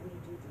workshops that we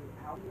do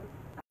throughout here.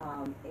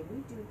 And we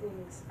do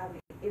things, I mean,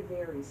 it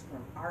varies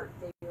from art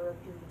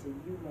therapy to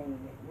you name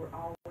it. We're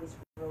always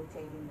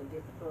rotating the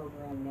different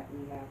programming that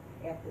we have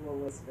at the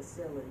OS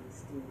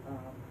facilities to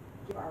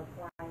give our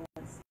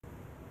clients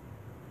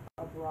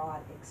a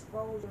broad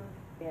exposure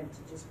and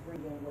to just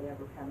bring in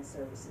whatever kind of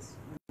services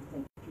we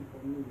think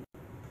people need.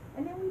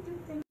 And then we do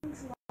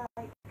things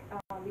like,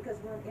 because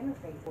we're an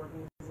interfaith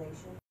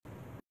organization,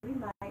 we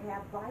might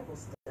have Bible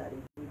study.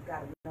 We've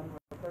got a number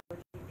of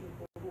clergy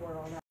people who are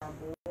on our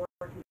board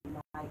who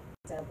might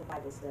set up a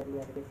Bible study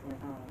at a different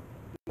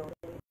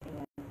building.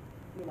 And,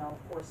 you know,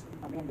 of course, we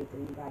don't mandate that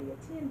anybody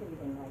attend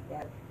anything like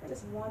that. It's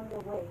just one more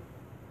way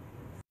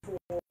for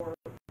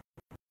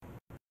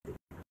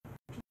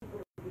people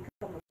to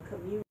become a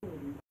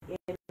community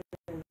in,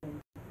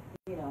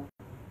 you know,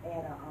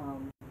 at a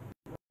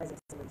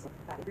residence.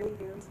 It really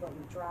varies, but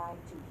we try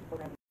to keep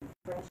around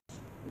fresh.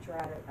 We try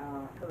to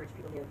encourage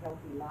people to live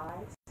healthy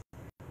lives.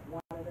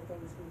 One of the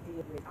things we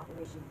did with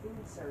Operation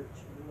Food Search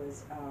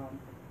was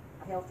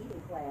a health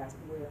eating class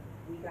where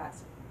we got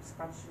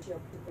sponsorship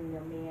to bring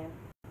them in,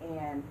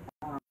 and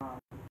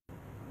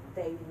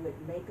they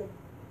would make a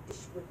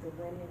dish with the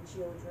women and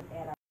children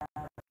at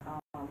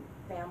our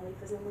family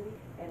facility,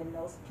 and then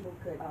those people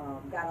could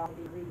got all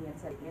the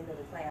ingredients at the end of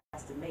the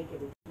class to make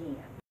it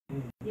again.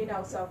 You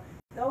know, so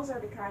those are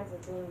the kinds of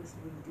things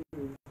we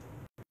do,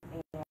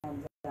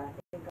 and I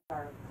think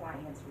our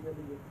clients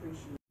really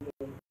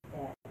appreciate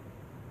that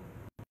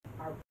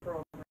our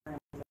programs are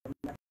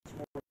much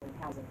more than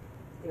housing.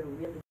 They're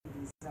really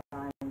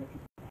designed to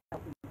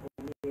help people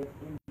live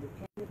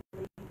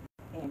independently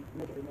and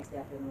make it the next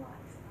step in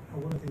life.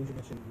 One of the things you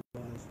mentioned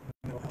was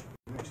mental health.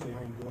 Actually,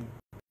 I am doing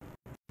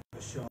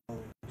a show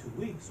in 2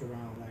 weeks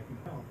around life and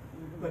health.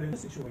 But in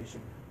this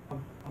situation,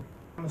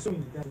 I'm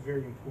assuming that that's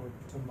very important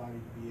for somebody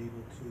to be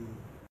able to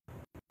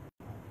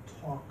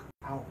talk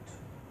out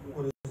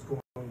what is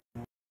going on.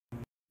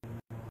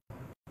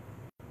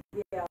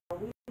 Yeah,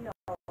 we know,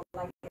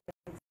 like, in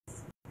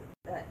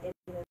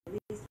at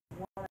least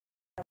one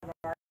of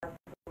our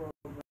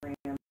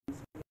programs,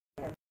 we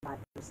have 5%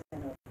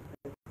 of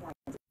the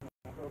clients in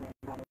that program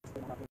diagnosed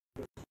with health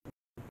condition,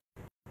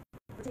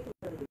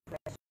 particularly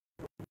depression.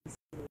 We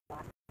see a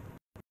lot,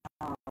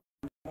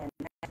 and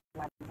that's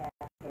why we have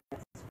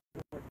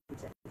support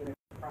groups at different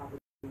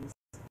properties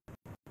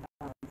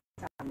time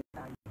to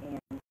time,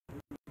 and we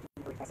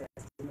do access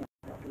to mental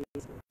health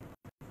issues.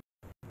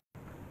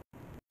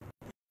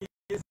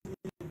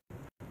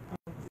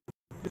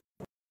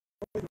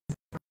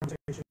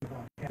 Conversation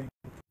about having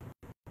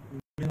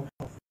mental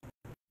health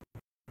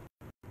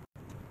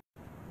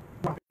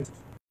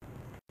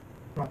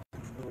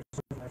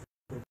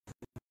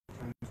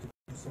times to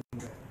do some of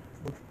that.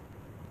 But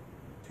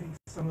take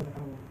some of the, I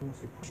don't want to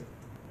say pressure,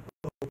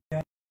 but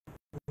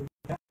would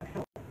that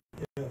help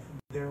if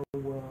there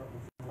were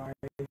a variety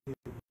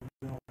of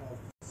mental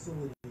health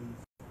facilities,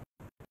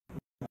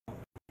 mental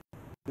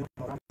health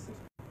offices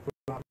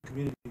throughout the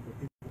community where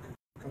people could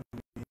come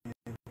in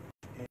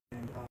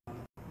and talk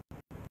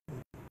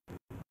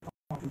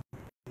to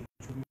a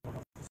mental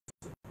health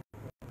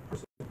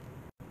person.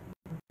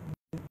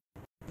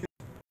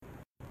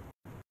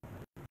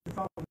 The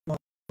thought was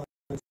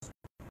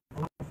a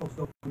lot of folks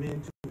don't come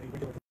into a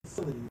regular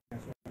facility,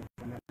 that's what I'm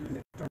trying to use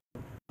that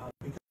term,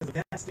 because of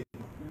that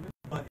stigma.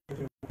 But if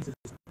there was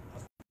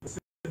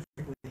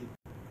specifically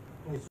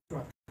placed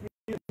throughout the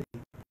community,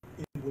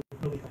 it would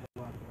really help a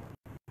lot more.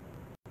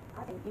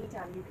 I think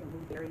anytime you can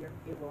move barrier,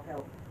 it will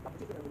help,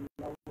 particularly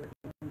lower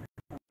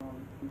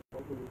income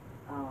people who,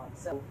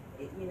 so,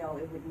 you know,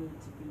 it would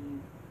need to be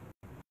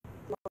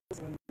close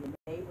in your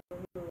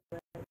neighborhood.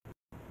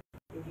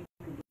 If you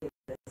could get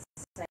the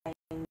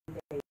same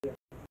day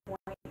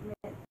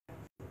appointment,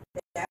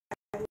 that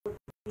would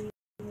be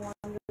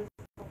wonderful.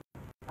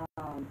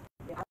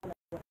 Yeah, I don't know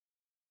what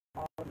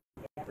all of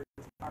the efforts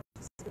are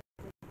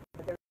specifically,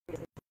 but there is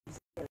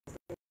a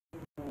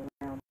stigma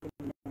around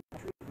getting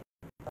treatment.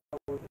 So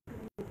if you can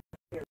move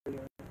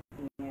barrier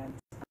and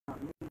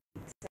make it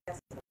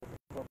accessible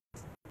for folks,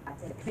 I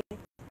think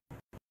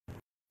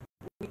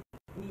we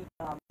need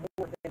more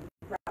than we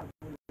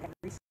probably have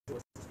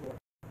resources for,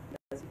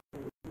 because people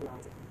would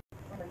realize it.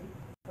 Are you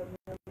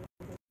familiar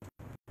with it?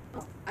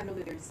 I know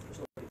that there's a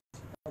shortage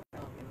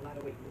in a lot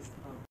of ways,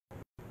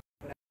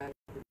 but I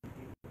agree with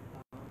you.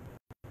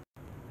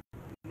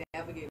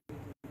 Navigating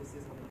through the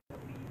system can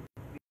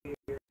be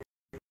very,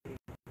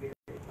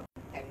 very tough.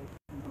 Having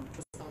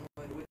for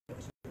someone with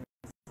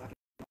insurance, I can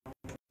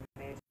only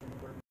imagine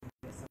working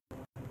with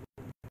someone who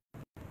is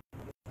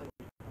trying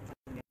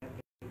to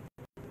navigate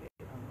through it.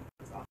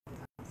 Because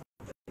oftentimes some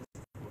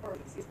places, or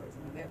this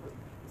person, whatever,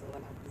 so a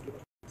lot of times just give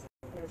up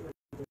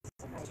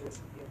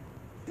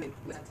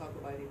talk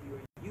about if you're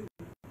a youth,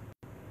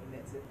 and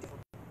that's a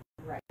different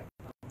Right.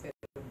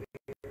 federal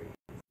barrier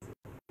if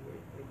you're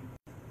a youth.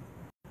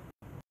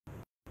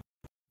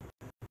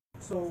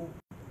 So,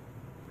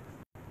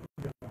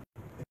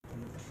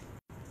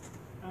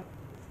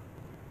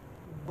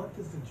 what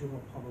does the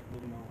general public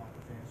really know about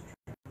the fast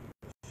track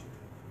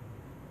initiative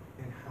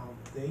and how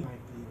they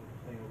might be able to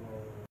play a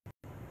role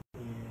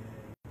in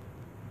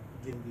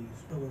getting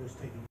these pillars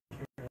taken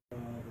care of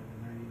and the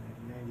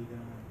 90-90-90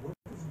 done? What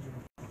does the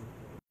general public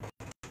know?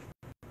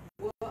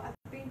 Well, I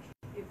think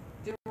if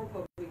general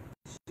public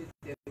should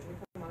definitely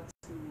come out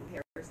to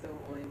Harrisville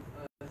on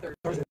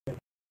Thursday.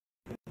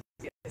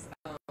 Yes,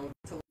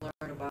 to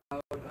learn about a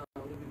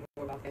little bit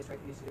more about Fast Track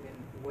Initiative and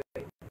what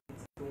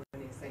it's doing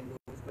in St.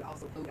 Louis, but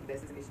also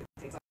as this initiative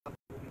takes off,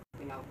 we'll be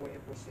putting out more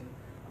information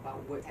about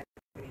what's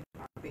happening,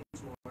 our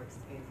benchmarks,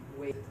 and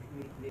ways that the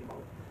community can get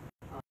involved.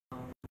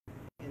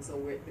 And so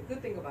the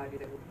good thing about it is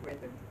that we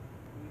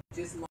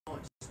just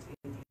launched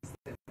in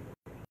December,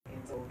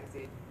 and so like I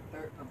said,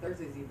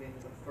 Thursday's event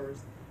is the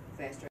first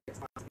Fast Track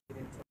sponsored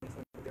event in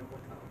 2020 for them to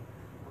come.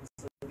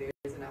 So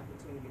there's an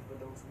opportunity for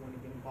those who want to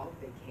get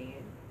involved, they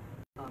can.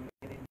 And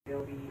then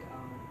there'll be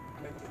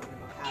messaging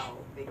about how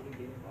they can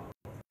get involved.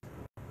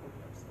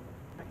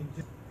 It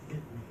just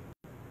hit me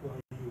while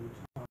you were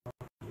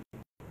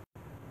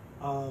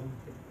talking.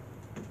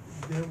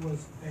 There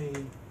was a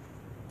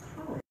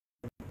current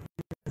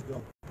years ago,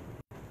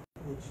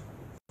 which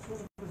sort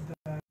of was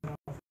died off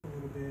a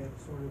little bit,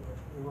 sort of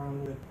around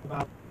with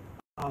about,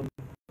 I'll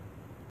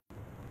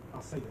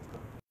say this,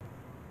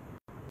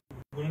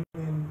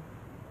 women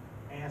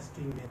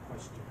asking me a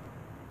question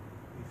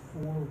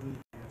before we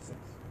have sex.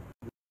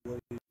 What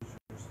is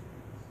your stance?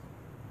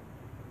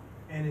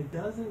 And it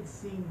doesn't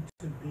seem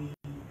to be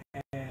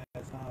as,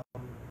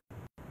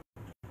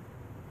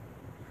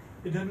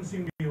 it doesn't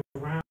seem to be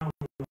around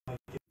like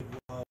it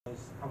was,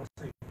 I would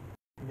say,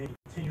 maybe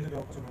 10 years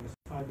ago, something like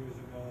 5 years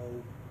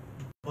ago.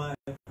 But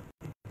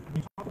when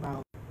you talk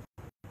about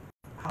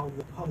how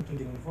the public can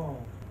get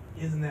involved,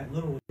 isn't that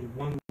literally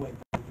one way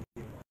the public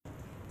can get involved?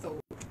 So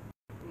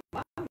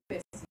my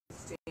message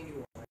to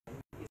anyone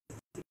is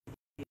to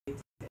get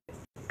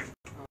tested.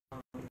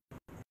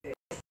 That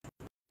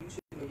you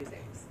should know your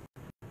status.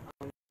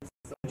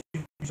 So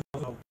You should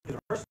also get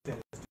her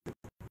status too.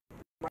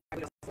 right,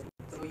 but also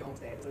to know your own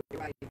status. So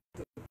everybody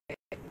to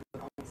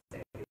their own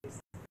status.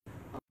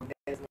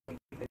 That's one thing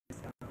because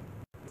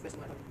especially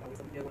when I always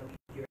say you never want to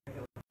leave your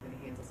health in the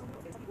hands of someone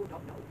else. And some people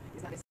don't know.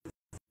 It's not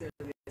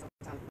necessarily that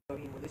sometimes people don't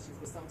be in relationships,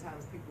 but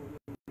sometimes people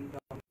really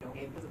don't know.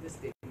 And because of this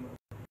stigma,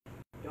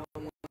 don't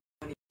want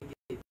to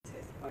get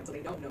tested. So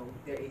they don't know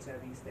their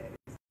HIV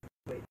status,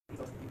 but it's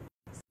also you.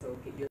 So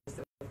get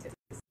yourself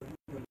tested so you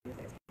know your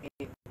status.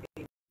 And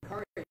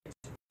encourage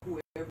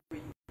whoever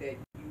that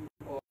you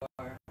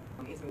are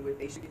intimate with,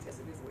 they should get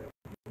tested as well.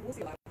 We'll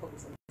see a lot of people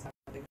sometimes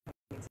they come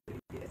into the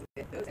tested.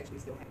 That does actually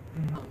still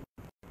happen.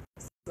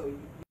 So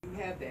you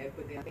have that,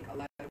 but then I think a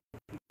lot of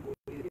people,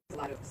 there's a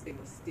lot of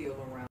stigma still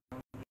around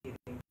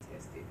getting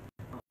tested.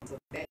 So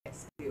that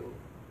still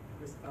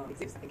exists.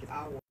 I think it's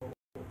our role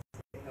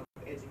to help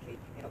educate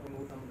and help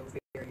remove some of those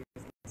barriers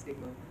and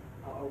stigma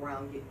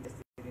around getting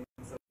tested. And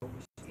so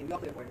and y'all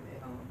play a part in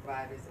that.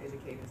 Providers,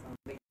 educators,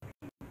 lay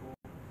people,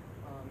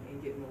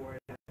 and getting the word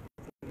out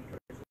to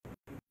encourage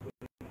people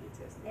to get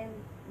tested. And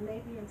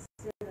maybe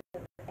instead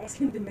of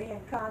asking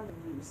demand condom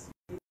use,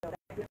 that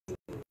could be,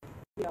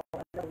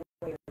 another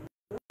way of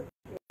looking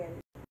at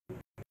it,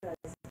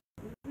 because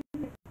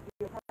even if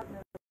your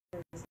partner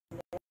is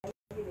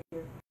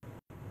negative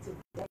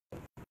today,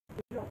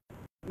 you don't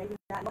maybe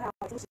not know how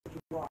exclusive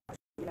you are,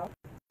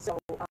 So,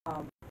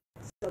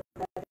 so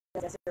that doesn't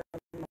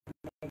necessarily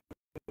make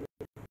it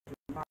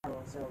tomorrow.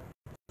 So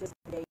just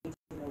engage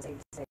in those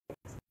safe sex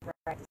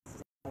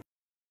practices.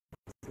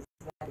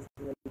 That is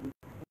the way you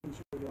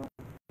ensure your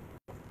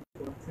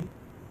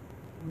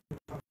We were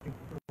talking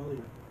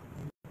earlier,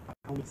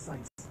 how many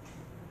sites,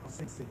 I'll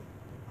say city,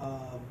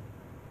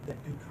 that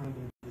do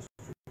condom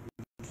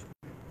distribution.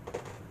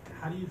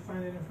 How do you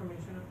find that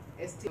information out?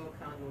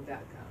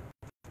 STLcondom.com.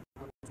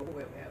 So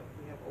we have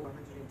over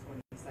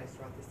 120 sites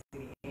throughout the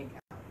city and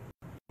county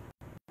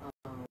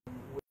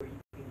where you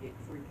can get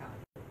free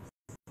condoms.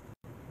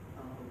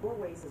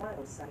 Doorways is one of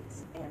those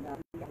sites, and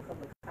we have a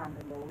couple of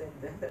condom rolls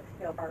that the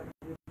health department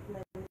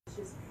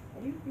replenishes,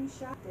 and you'd be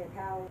shocked at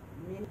how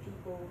many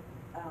people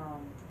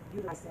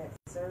utilize that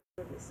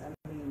service. I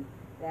mean,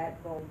 that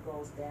roll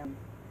goes down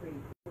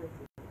pretty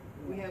quickly.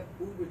 We have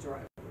Uber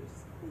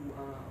drivers who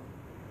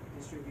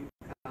distribute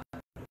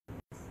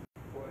condoms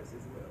for us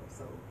as well.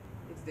 So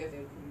it's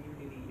definitely a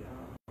community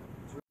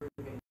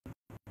driven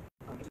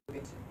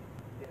intervention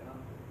that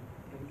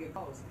and we get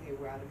calls, hey,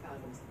 we're out of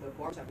condoms. The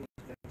barbershop that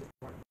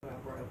I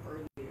brought up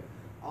earlier,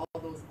 all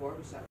those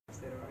barbershops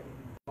that are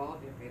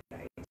involved in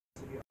FedEx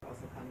should be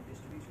also condom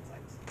distribution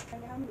sites.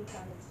 And how many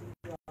condoms do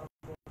you all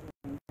for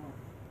a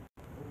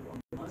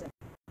month?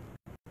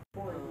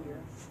 For a year?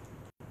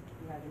 Do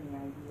you have any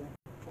idea?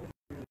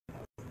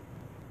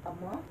 A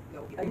month? No.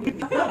 A year?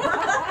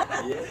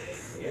 Yeah,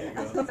 there you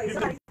I was go. gonna say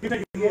somebody. You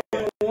take it more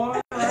than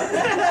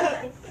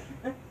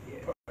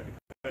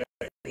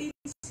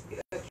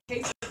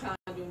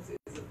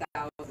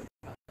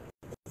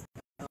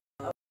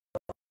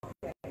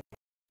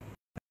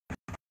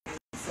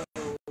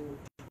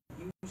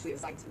usually a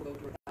site will go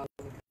through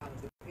 1,000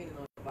 columns depending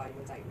on the volume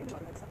and type. You know,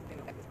 like something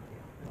like that.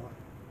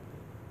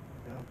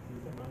 Yeah,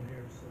 he's around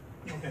here, so.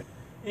 Okay.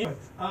 Anyway,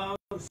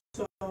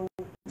 so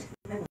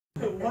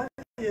what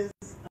is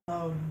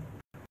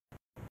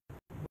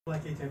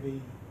Black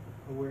HIV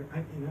aware?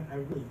 I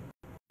really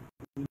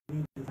we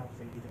need to stop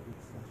saying HIV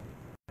discussion.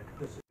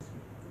 This is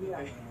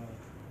Yeah.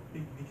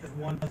 because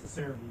one doesn't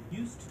necessarily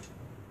used to,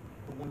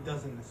 but one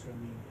doesn't necessarily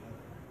mean the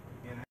other.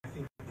 And I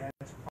think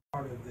that's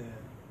part of the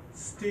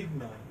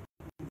stigma.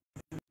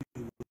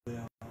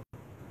 Well,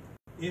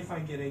 if I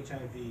get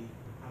HIV,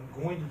 I'm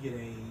going to get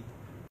AIDS,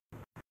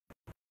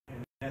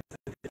 and that's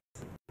the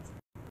difference.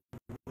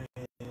 When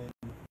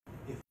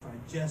if I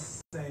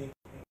just say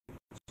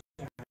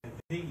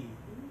HIV,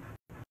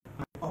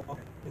 oh,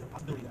 okay, there's a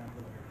possibility that I'm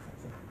going to get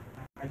HIV.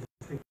 I just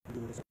think we do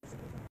it at the same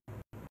time.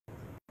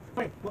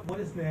 Wait, what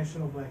is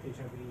National Black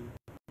HIV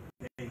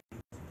AIDS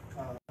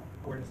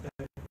awareness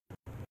day?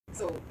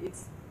 So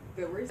it's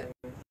February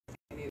 7th,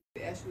 and it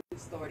actually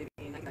started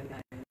in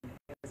 1999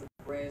 as a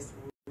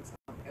grassroots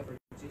effort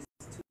just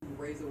to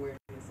raise awareness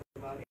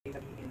about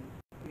HIV in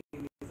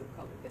communities of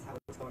color. That's how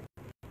it started.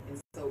 And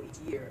so each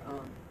year,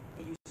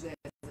 it usually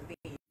has a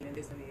theme, and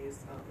this one is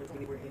for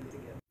 20, we're in it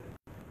together.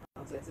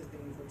 So that's the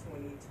theme for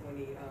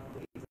 2020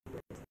 AIDS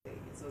Awareness Day.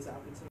 And so it's an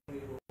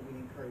opportunity where we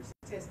encourage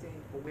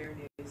testing,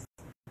 awareness,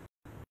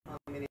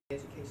 and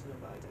education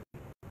about HIV.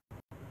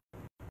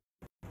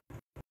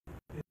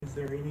 Is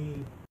there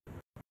any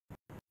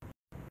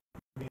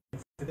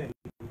today?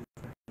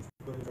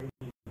 But is there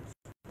any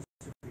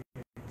specific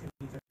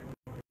activities that are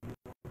going to be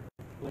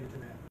related to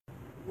that?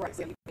 Right.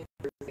 So you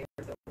mentioned there.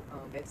 So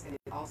that's and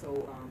it also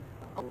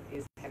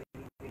is having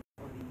an event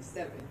on the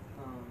 7th.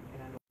 And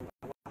I know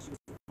I watched you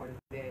was part of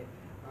that.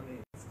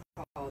 It's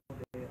called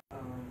the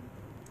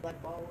Black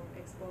Ballroom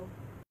Expo.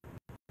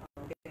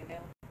 Getting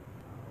now.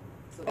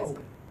 So that's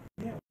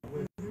yeah.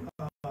 With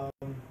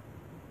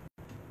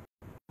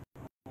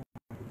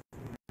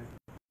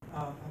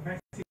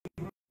Maxine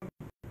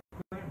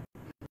Graham.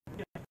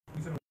 Yeah,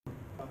 we said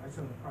I said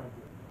on the private.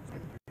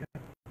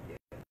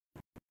 Yeah.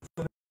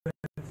 So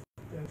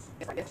that's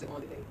that's the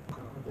only day.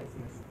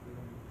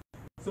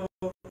 So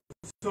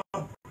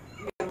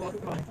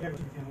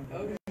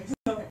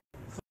Okay.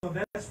 so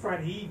that's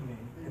Friday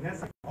evening, and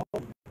that's like all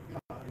evening.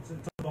 It's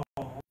a ball.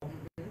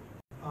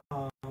 I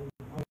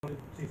wanted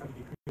to see if I could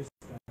get Chris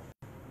stuff.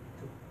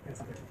 That's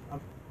out there.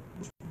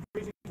 Which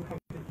brings me to a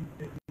point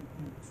that you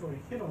sort of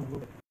hit on a little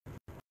bit.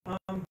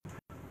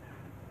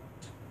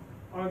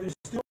 Are there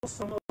still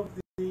some of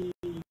the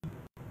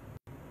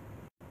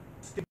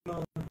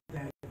stigma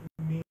that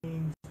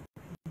means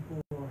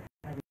people are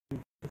having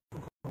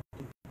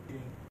difficulty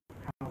getting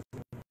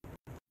housing?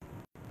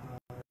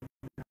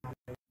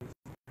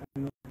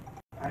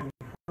 I haven't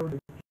heard of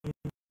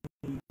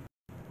any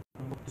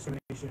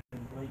discrimination,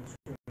 blatant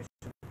discrimination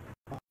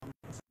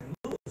in St.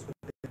 Louis, but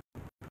then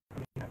I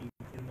may not be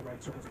in the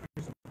right circles.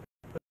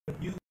 But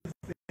you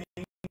think,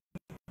 have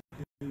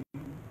you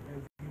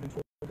been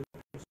told that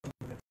there's some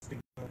of that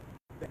stigma?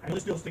 I know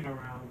it's still sticking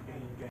around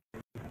being gay,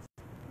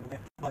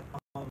 but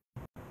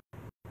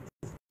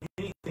is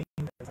anything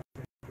that's out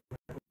there?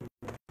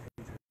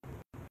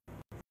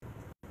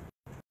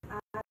 I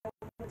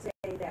would say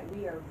that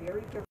we are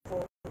very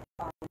careful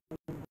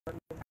working with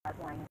our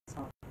clients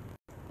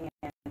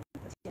and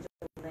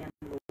potential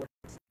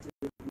landlords to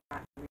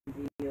not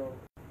reveal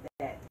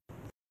that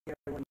they're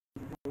going to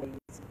do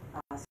ways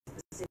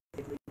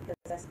specifically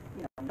because that's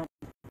known.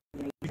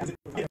 Because it's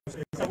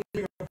so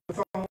we are the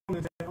phone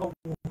and say, oh,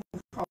 well,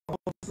 who's called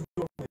the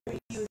door? We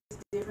use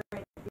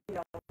different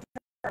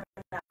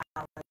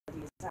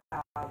terminologies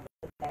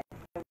that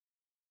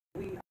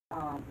we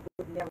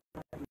would never do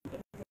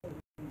anything to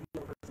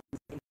reveal a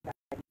person's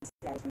HIV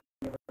status. We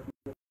never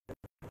reveal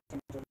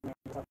potential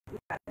landlords. So we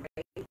got a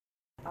great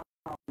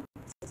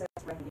success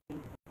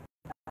rating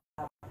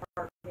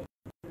apartment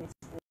units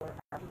for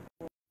our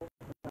people.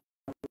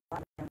 A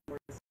lot of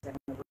landlords that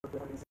want to work with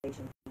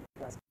organizations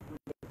because we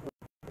get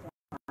the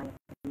client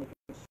and making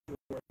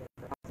sure that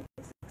the housing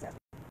is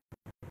successful.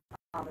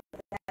 But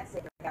that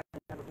said, there have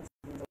been a number of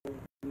incidents over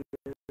the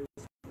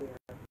years where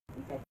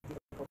we've had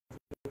difficulty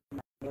getting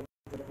my mail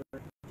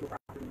delivered to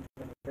properties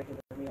when the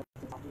regular mail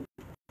is due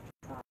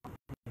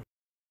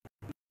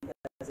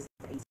because it's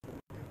a school.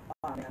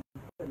 And I'm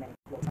putting that in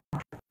quotes.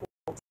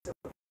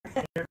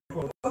 Air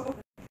quotes.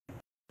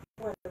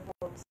 For the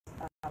folks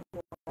who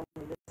are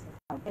only listening.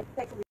 And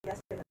thankfully,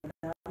 that's been a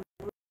number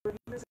of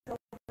years ago,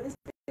 but it's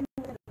been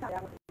within the time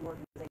I went to the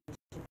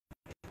organization.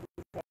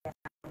 We've had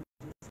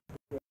challenges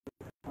with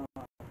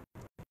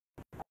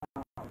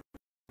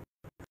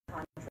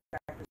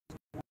contractors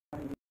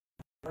wanting to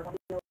work on the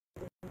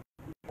building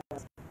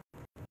because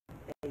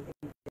they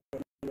think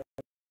that maybe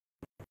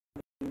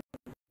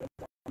they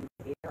don't need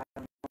the air. I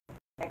don't know.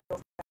 That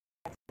goes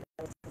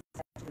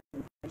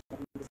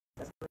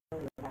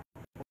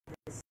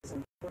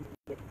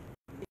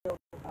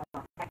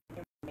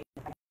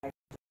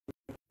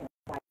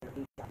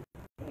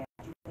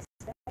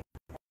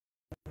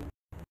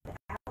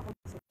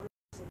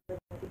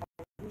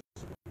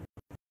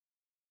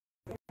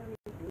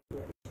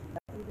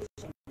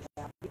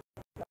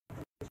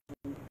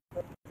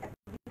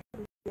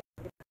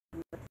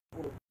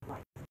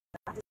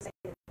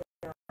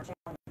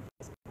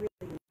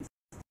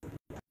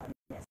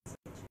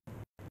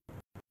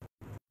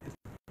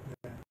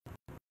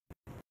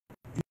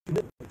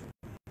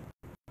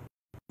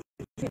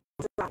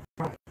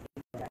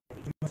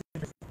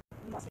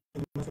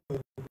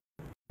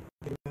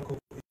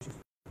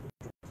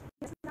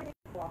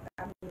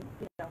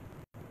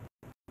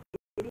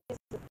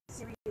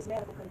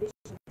medical condition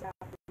you have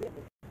to live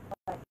with,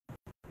 but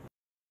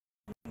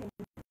you can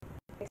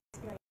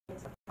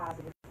experience a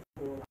positive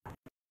full life.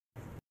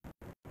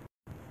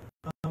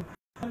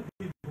 How do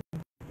people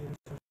get in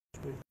touch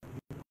with you?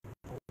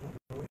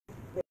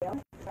 Well,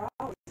 they're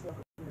always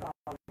welcome to call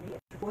me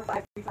at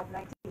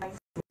 453-5996.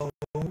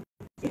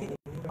 Okay.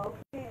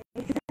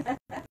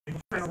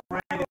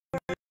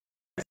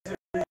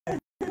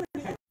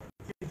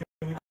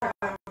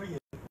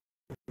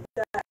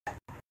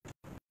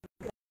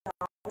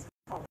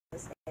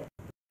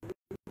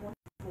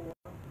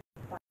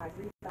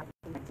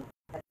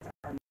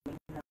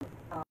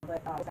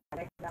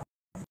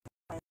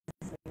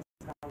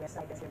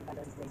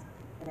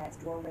 And that's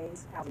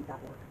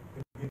doorwayshousing.org.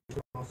 You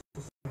can also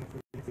sign for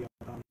the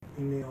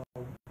email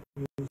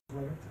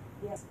newsletter.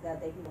 Yes,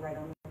 they can go right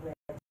on the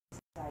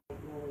website,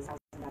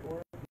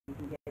 doorwayshousing.org. You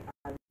can get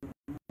our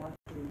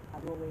monthly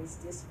Doorways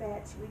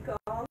Dispatch, we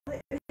call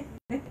it,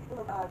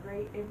 full of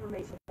great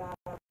information about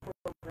our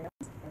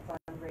programs and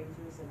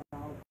fundraisers and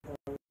all of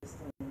those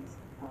things.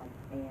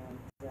 And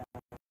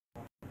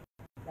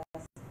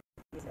that's the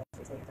best way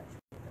to stay in touch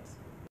with us.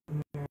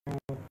 Now,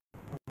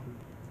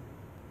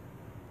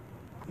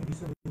 I think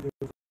recently there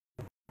was a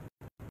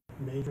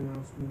major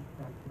announcement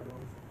by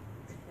Rose.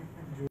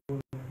 Do you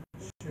want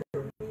to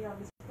share? Me on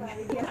this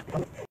Friday, yeah.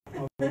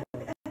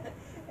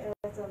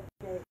 That's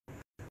okay.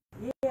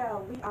 Yeah,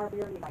 we are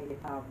very excited.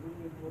 We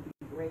will be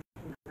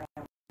breaking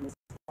ground this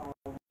fall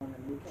on a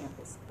new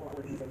campus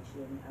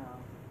organization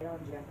here on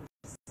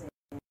Jefferson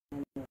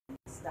and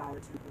Stoller,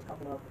 a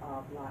couple of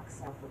blocks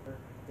south of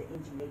the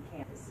NGA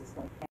campus is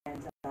going.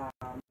 And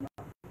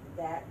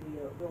that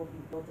will be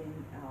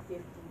building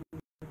 50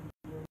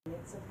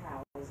 units of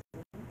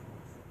housing,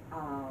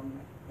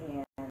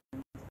 and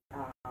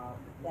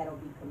that'll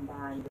be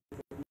combined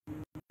with the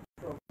new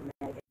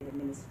programmatic and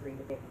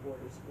administrative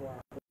headquarters for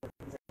our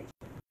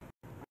organization.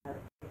 Our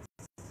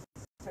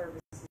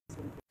services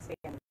will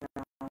expand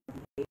around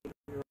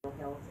behavioral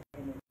health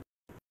and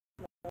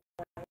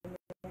employment,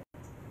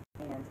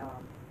 and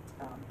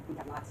we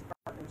have lots of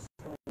partners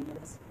going into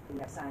this. We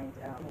have signed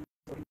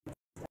agreements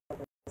to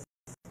help us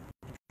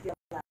fill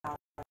out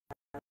our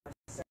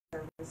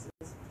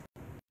services,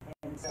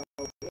 and so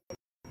it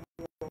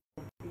will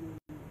be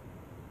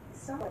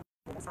somewhat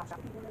stop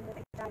shopping people in the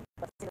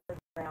but centered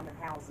around their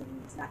housing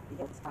needs, not the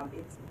health.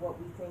 It's what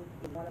we think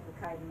is one of a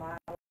kind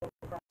model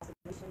across the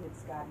nation.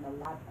 It's gotten a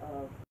lot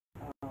of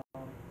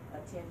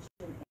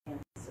attention and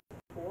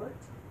support.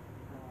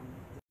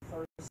 The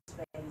first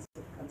phase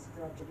of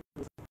construction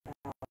was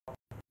about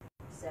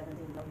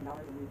 $17 million,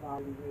 and we've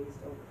already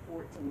raised over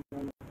 $14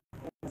 million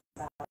in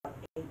about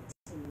 18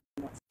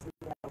 months with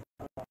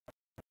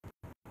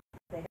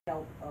the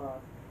help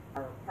of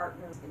our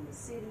partners in the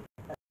city,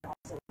 but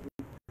also the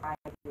private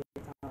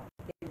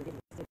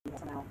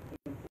come out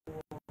in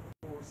full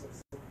force of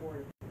support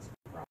of this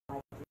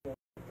project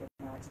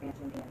and our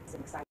expansion, and it's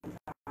an exciting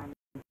time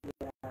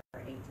with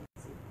our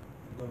agency.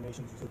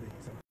 Donations to the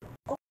center.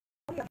 Oh,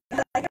 yeah,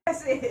 like I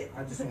said,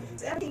 I just wanted to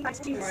 17 High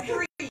Street.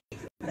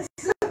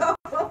 So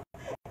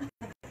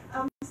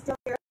I'm still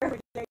there every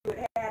day with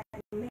hat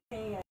in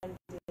hand, and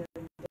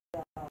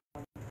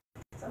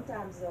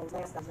sometimes those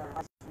last times are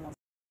ones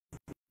to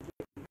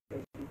get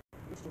because you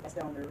reach your best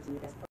donors and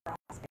your best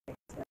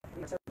prospects. But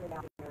we are certainly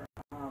out there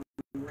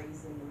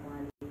raising the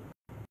money.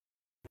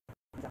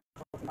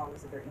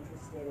 Dollars if they're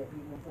interested at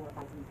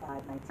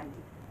 314-535-990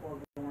 or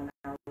go on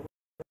our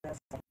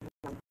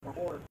website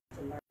or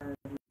to learn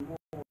more.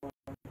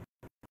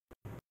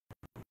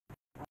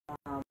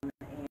 And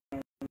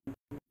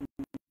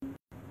we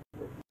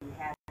would be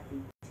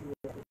happy to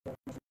help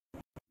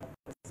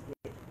us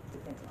get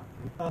defense on.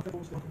 Probably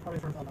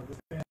first about this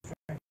fast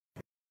track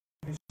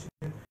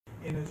initiative,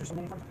 and is there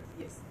someone from that?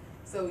 Yes.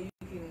 So you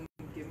can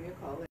give me a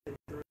call at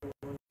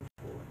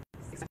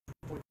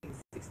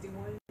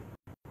 314-614-61,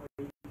 or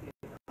you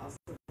can also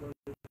go to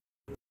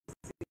the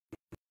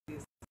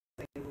city's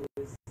St.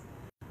 Louis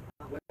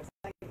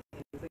website and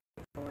click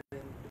on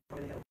Department of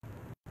Health.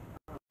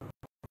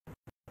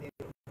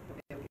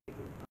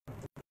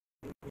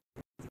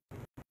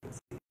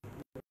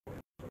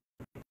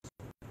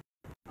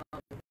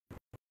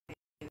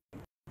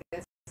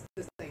 That's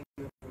the same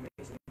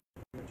information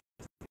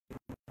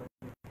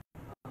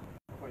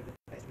part of the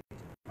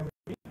investigation. Are there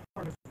any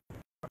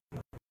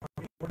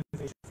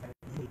organizations